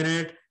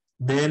supinate.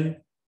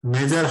 Then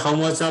measure how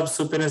much of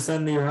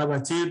supination you have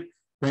achieved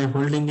by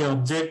holding the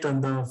object on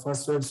the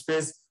first web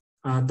space.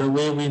 The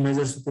way we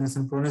measure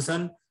supination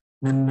pronation.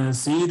 Then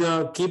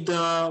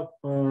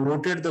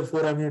rotate the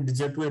forearm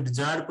to a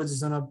desired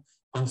position of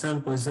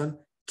functional position.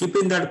 Keep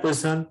in that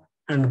position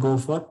and go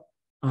for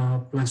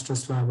plaster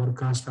slab or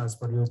cast as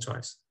per your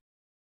choice.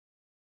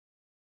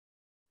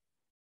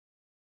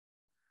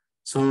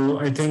 So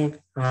I think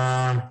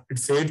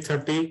it's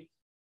 8:30.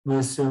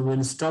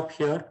 We'll stop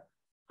here.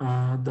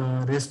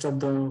 The rest of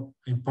the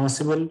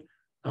impossible,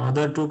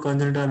 other two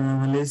congenital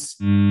anomalies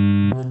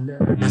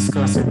we'll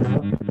discuss in the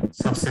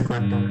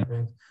subsequent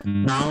event.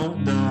 Now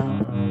the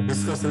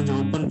discussion is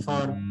open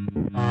for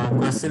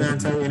question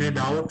answer. Any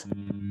doubt?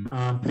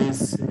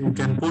 Please, you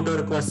can put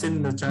your question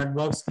in the chat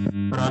box.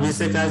 Or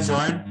Abhishek has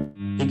joined.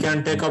 He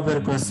can take up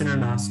your question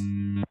and ask.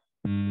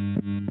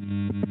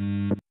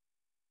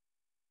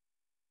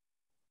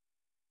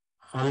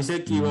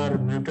 Abhishek, you are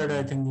muted.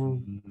 I think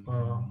you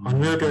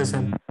unmute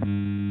yourself.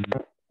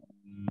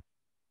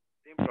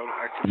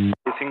 Actually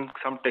facing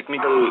some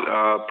technical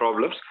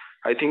problems.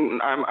 I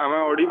think am I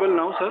audible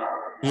now, sir?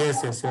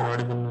 Yes, you are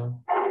audible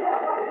now.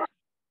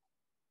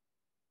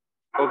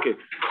 Okay,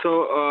 so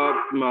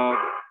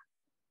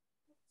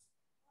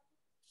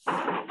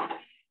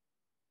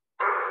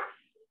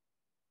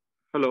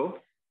hello.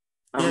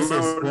 Yes, we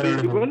are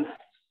audible.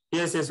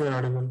 Yes, we are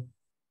audible.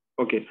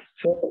 Okay,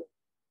 so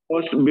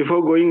first,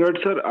 before going ahead,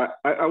 sir,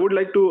 I would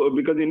like to,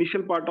 because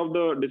initial part of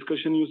the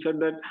discussion you said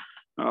that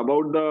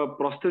about the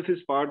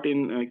prosthesis part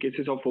in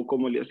cases of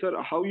phocomelia. Sir,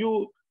 how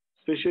you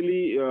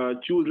specially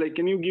choose, like,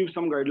 can you give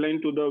some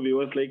guideline to the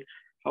viewers, like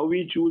how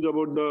we choose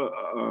about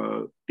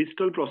the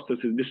distal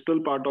prosthesis, distal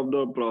part of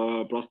the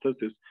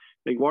prosthesis,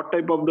 like what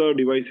type of the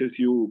devices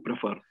you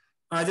prefer?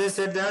 As I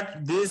said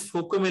that these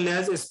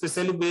phocomelias,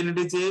 especially when it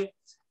is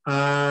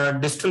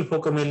distal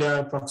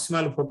focomelia,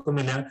 proximal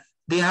focomelia,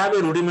 they have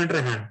a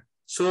rudimentary hand.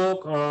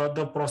 So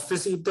the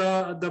prosthesis, if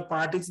the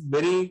part is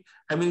very,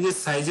 I mean, this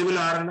sizable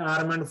arm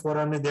and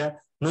forearm is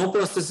there, no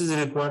prosthesis is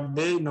required.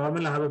 They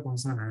normally have a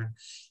functional hand.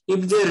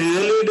 If they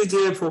really it is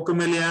a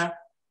focomelia,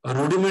 a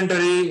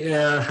rudimentary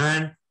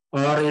hand,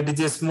 or it is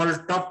a small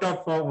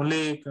top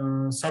only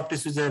soft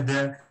tissues are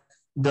there,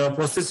 the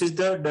prosthesis is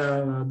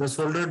the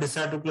shoulder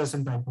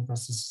disarticulation type of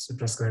prosthesis is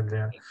prescribed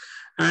there.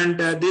 And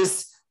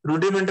this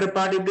rudimentary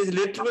part, if this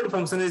little bit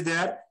function is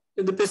there,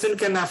 if the patient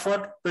can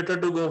afford, better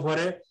to go for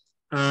a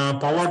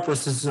power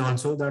prosthesis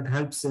also. That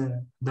helps,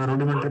 the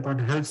rudimentary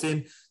part helps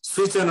in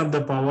switch on of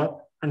the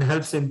power and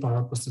helps in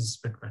power prosthesis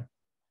treatment.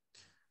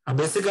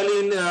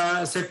 Basically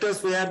in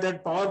sectors where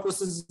that power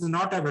prosthesis is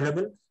not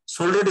available,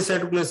 shoulder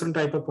disarticulation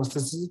type of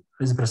prosthesis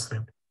is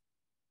prescribed.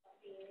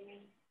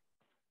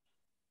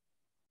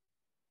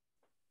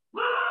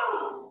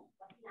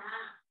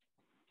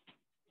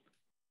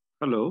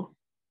 Hello.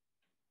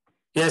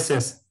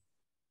 Yes.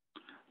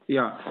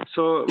 Yeah.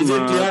 So is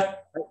it clear?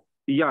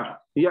 Yeah.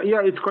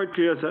 It's quite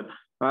clear, sir.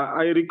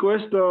 I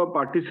request the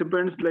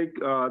participants, like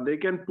they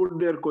can put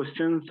their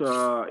questions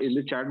in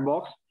the chat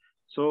box,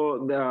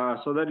 so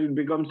that it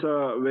becomes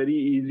very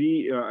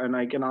easy and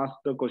I can ask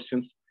the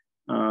questions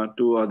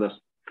to others.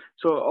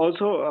 So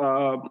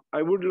also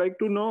I would like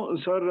to know,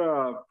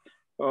 sir,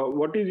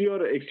 what is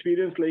your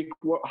experience like?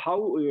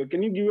 How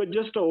can you give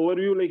just an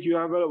overview? Like you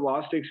have a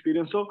vast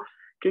experience, so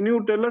can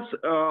you tell us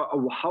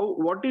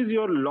what is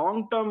your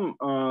long term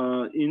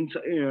in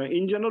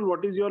general?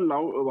 What is your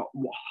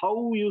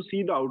how you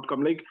see the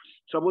outcome? Like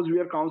suppose we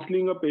are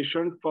counseling a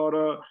patient for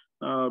a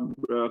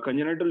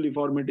congenital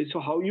deformity. So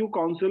how you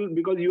counsel,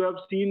 because you have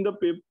seen the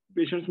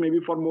patients maybe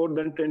for more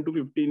than 10 to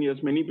 15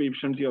 years. Many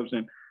patients you have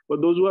seen.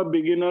 But those who are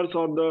beginners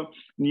or the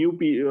new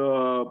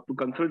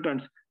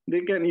consultants,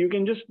 you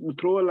can just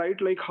throw a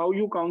light like how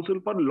you counsel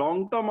for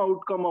long term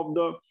outcome of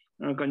the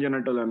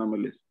congenital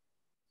anomalies.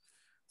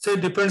 So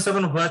it depends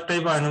on what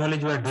type of anomaly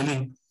you are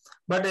dealing.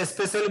 But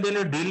especially when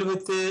you deal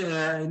with,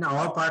 in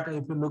our part,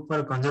 if you look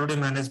for conservative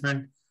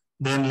management,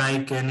 then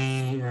like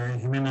any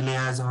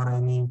hemimelias or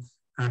any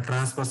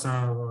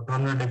transpersonal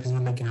terminal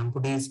deficient like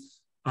amputees,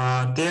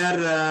 I'll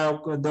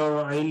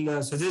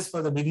suggest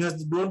for the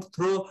beginners, don't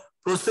throw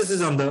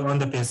prosthesis on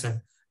the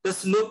patient.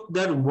 Just look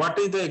that what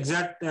is the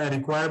exact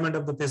requirement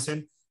of the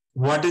patient,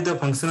 what is the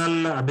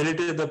functional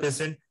ability of the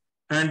patient,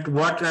 and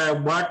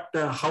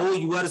how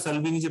you are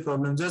solving the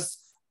problem. Just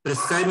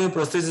prescribing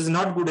prosthesis is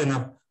not good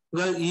enough,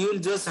 because you will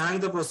just hang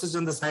the prosthesis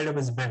on the side of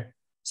his bed.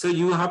 So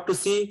you have to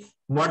see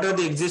what are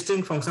the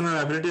existing functional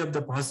ability of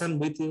the person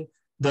with the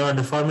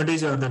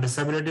deformities or the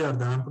disability or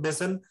the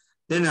amputation.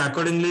 Then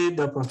accordingly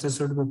the prosthesis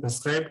should be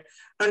prescribed.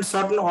 And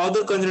certain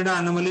other congenital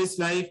anomalies,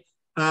 like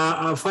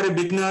for a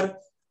beginner,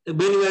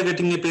 when you are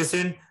getting a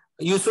patient,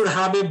 you should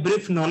have a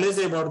brief knowledge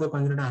about the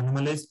congenital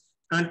anomalies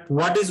and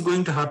what is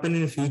going to happen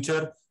in the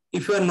future.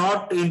 If you are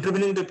not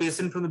intervening the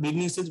patient from the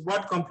beginning stage,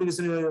 what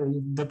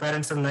complications the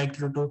parents are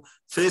likely to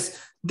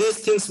face, these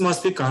things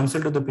must be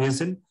counseled to the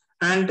patient.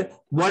 And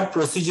what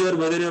procedure,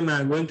 whether you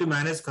are going to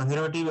manage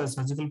conservative or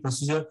surgical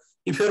procedure.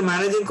 If you are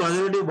managing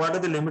conservative, what are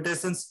the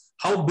limitations,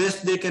 how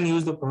best they can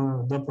use the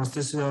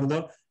prosthesis or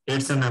the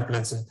aids and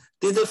appliances.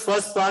 This is the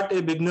first part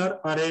a beginner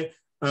or a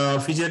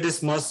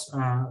physiatrist must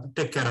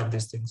take care of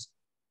these things.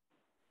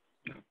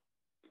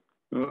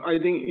 I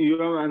think you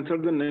have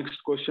answered the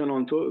next question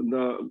also.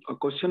 A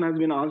question has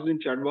been asked in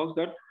chat box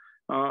that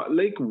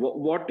like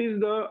what is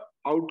the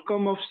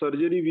outcome of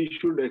surgery we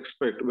should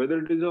expect, whether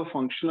it is a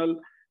functional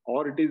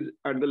or it is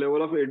at the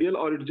level of ADL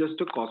or it's just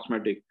a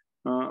cosmetic.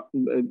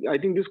 I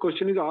think this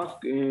question is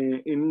asked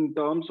in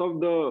terms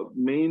of the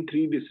main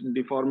three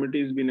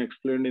deformities being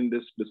explained in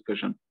this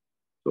discussion.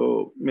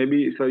 So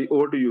maybe, sorry,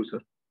 over to you,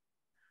 sir.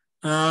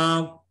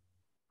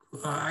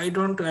 I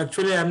don't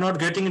actually, I'm not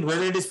getting it,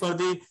 whether it is for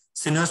the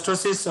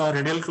synostosis or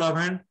radial club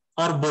hand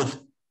or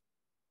both.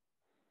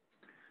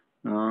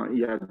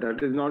 Yeah, that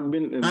has not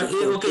been.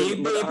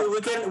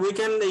 Okay, we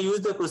can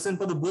use the question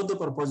for both the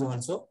purpose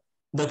also.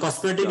 The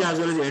cosmetic as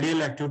well as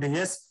ADL activity.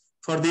 Yes,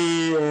 for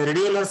the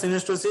radial or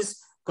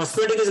synostosis,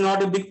 cosmetic is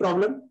not a big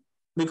problem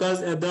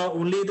because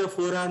only the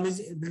forearm is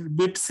a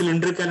bit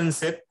cylindrical in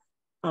shape.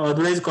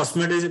 Otherwise,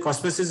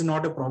 cosmesis is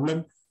not a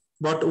problem.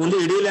 But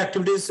only ADL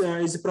activities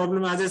is a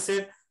problem. As I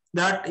said,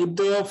 that if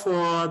the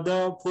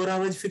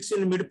forearm is fixed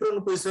in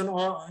mid-prone position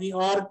or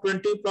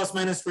 20 plus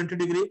minus 20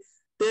 degree,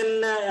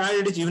 then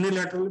it is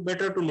unilateral.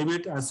 Better to leave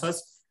it as such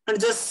and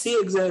just see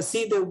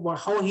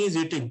how he is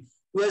eating.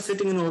 You are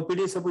sitting in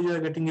OPD. Suppose you are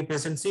getting a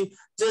patient. See,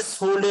 just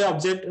hold a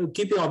object,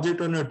 keep a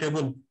object on your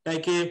table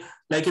like a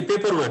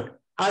paperweight.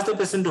 Ask the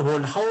patient to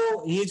hold.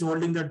 How he is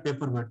holding that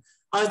paperweight.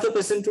 Ask the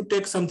patient to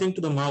take something to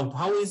the mouth.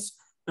 How is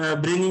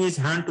bringing his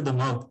hand to the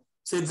mouth.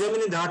 So examine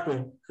it that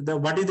way.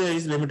 What is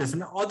his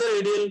limitation? Other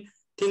ideal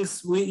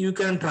things you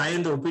can try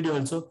in the OPD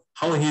also,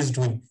 how he is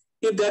doing.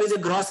 If there is a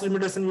gross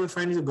limitation, you will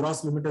find is a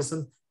gross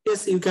limitation.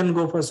 Yes, you can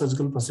go for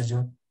surgical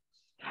procedure.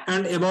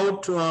 And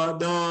about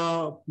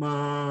the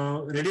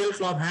radial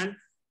club hand,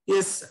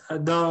 yes,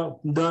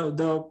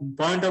 the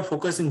point of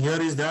focusing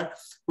here is that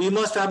we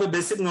must have a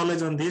basic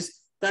knowledge on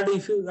this, that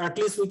if you, at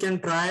least we can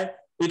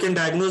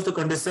diagnose the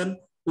condition,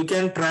 we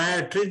can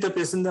treat the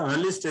patient in the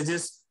early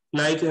stages,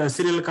 like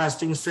serial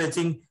casting,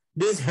 stretching.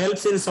 This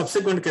helps in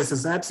subsequent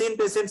cases. I have seen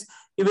patients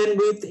even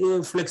with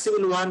a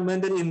flexible one,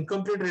 when the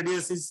incomplete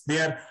radius is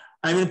there,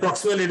 I mean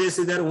proximal radius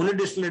is there, only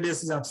distal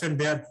radius is absent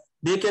there,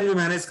 they can be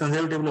managed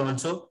conservatively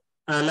also,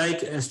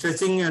 like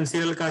stretching and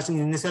serial casting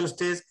initial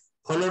stage,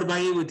 followed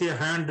by with a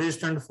hand,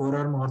 wrist and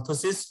forearm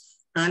orthosis.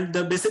 And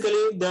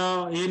basically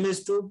the aim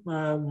is to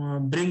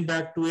bring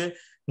back to a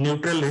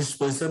neutral wrist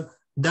position,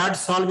 that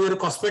solve your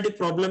cosmetic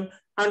problem.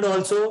 And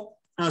also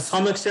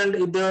some extent,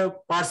 if the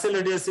partial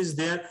radius is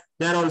there,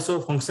 they are also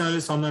functionally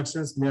some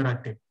extent they are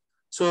active.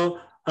 So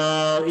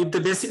if the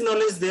basic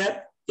knowledge is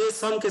there, yes,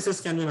 some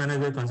cases can be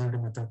managed by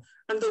conservative method.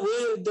 And the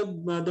way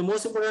the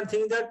most important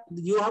thing that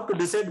you have to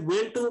decide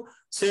when to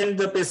send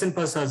the patient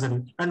for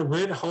surgery and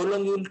when, how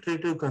long you will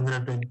treat it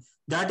conservatively.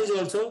 That is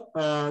also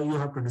you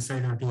have to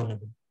decide at your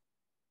level.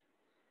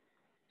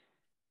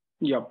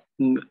 Yeah,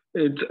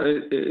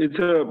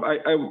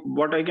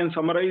 what I can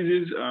summarize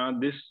is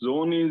this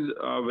zone is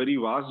a very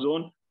vast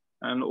zone,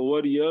 and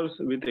over years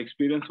with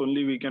experience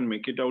only we can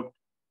make it out,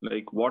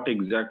 like what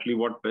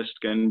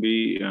best can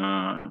be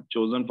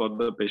chosen for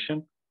the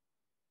patient.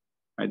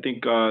 I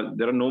think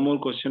there are no more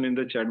questions in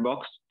the chat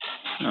box.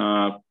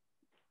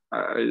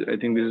 I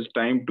think this is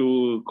time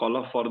to call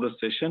off for the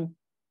session.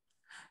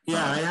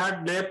 Yeah, I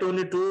had left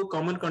only two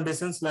common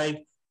conditions,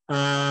 like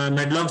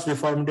Medlock's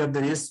deformity of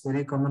the wrist,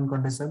 very common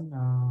condition,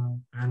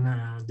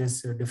 and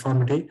this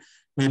deformity.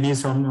 Maybe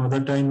some other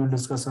time we'll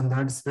discuss on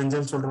that.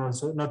 Springel shoulder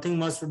also. Nothing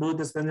much to do with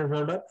the springel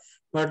shoulder,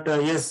 but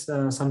yes,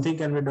 something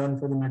can be done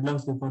for the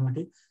Medlock's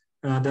deformity.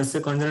 That's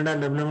a congenital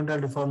developmental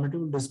deformity.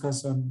 We'll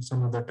discuss on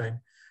some other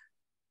time.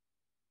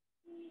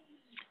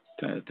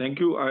 Thank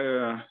you.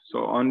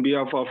 So on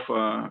behalf of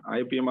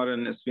IAPMR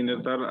and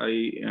SVNIRTAR,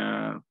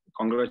 I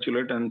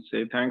congratulate and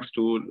say thanks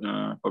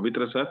to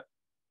Pavitra sir.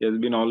 He has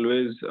been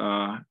always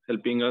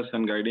helping us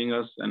and guiding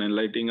us and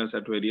enlightening us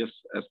at various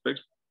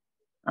aspects.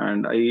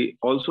 And I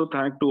also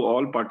thank to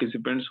all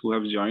participants who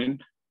have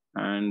joined.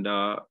 And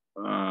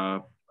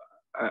I'm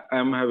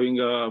having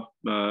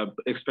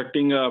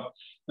expecting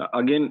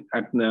again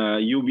at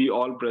you be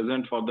all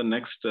present for the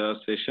next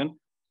session,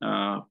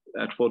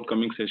 at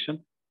forthcoming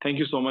session. Thank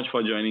you so much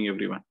for joining,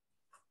 everyone.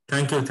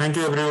 Thank you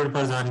everyone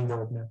for joining the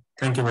webinar.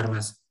 Thank you very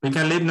much. We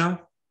can leave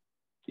now.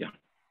 Yeah.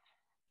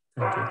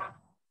 Thank you.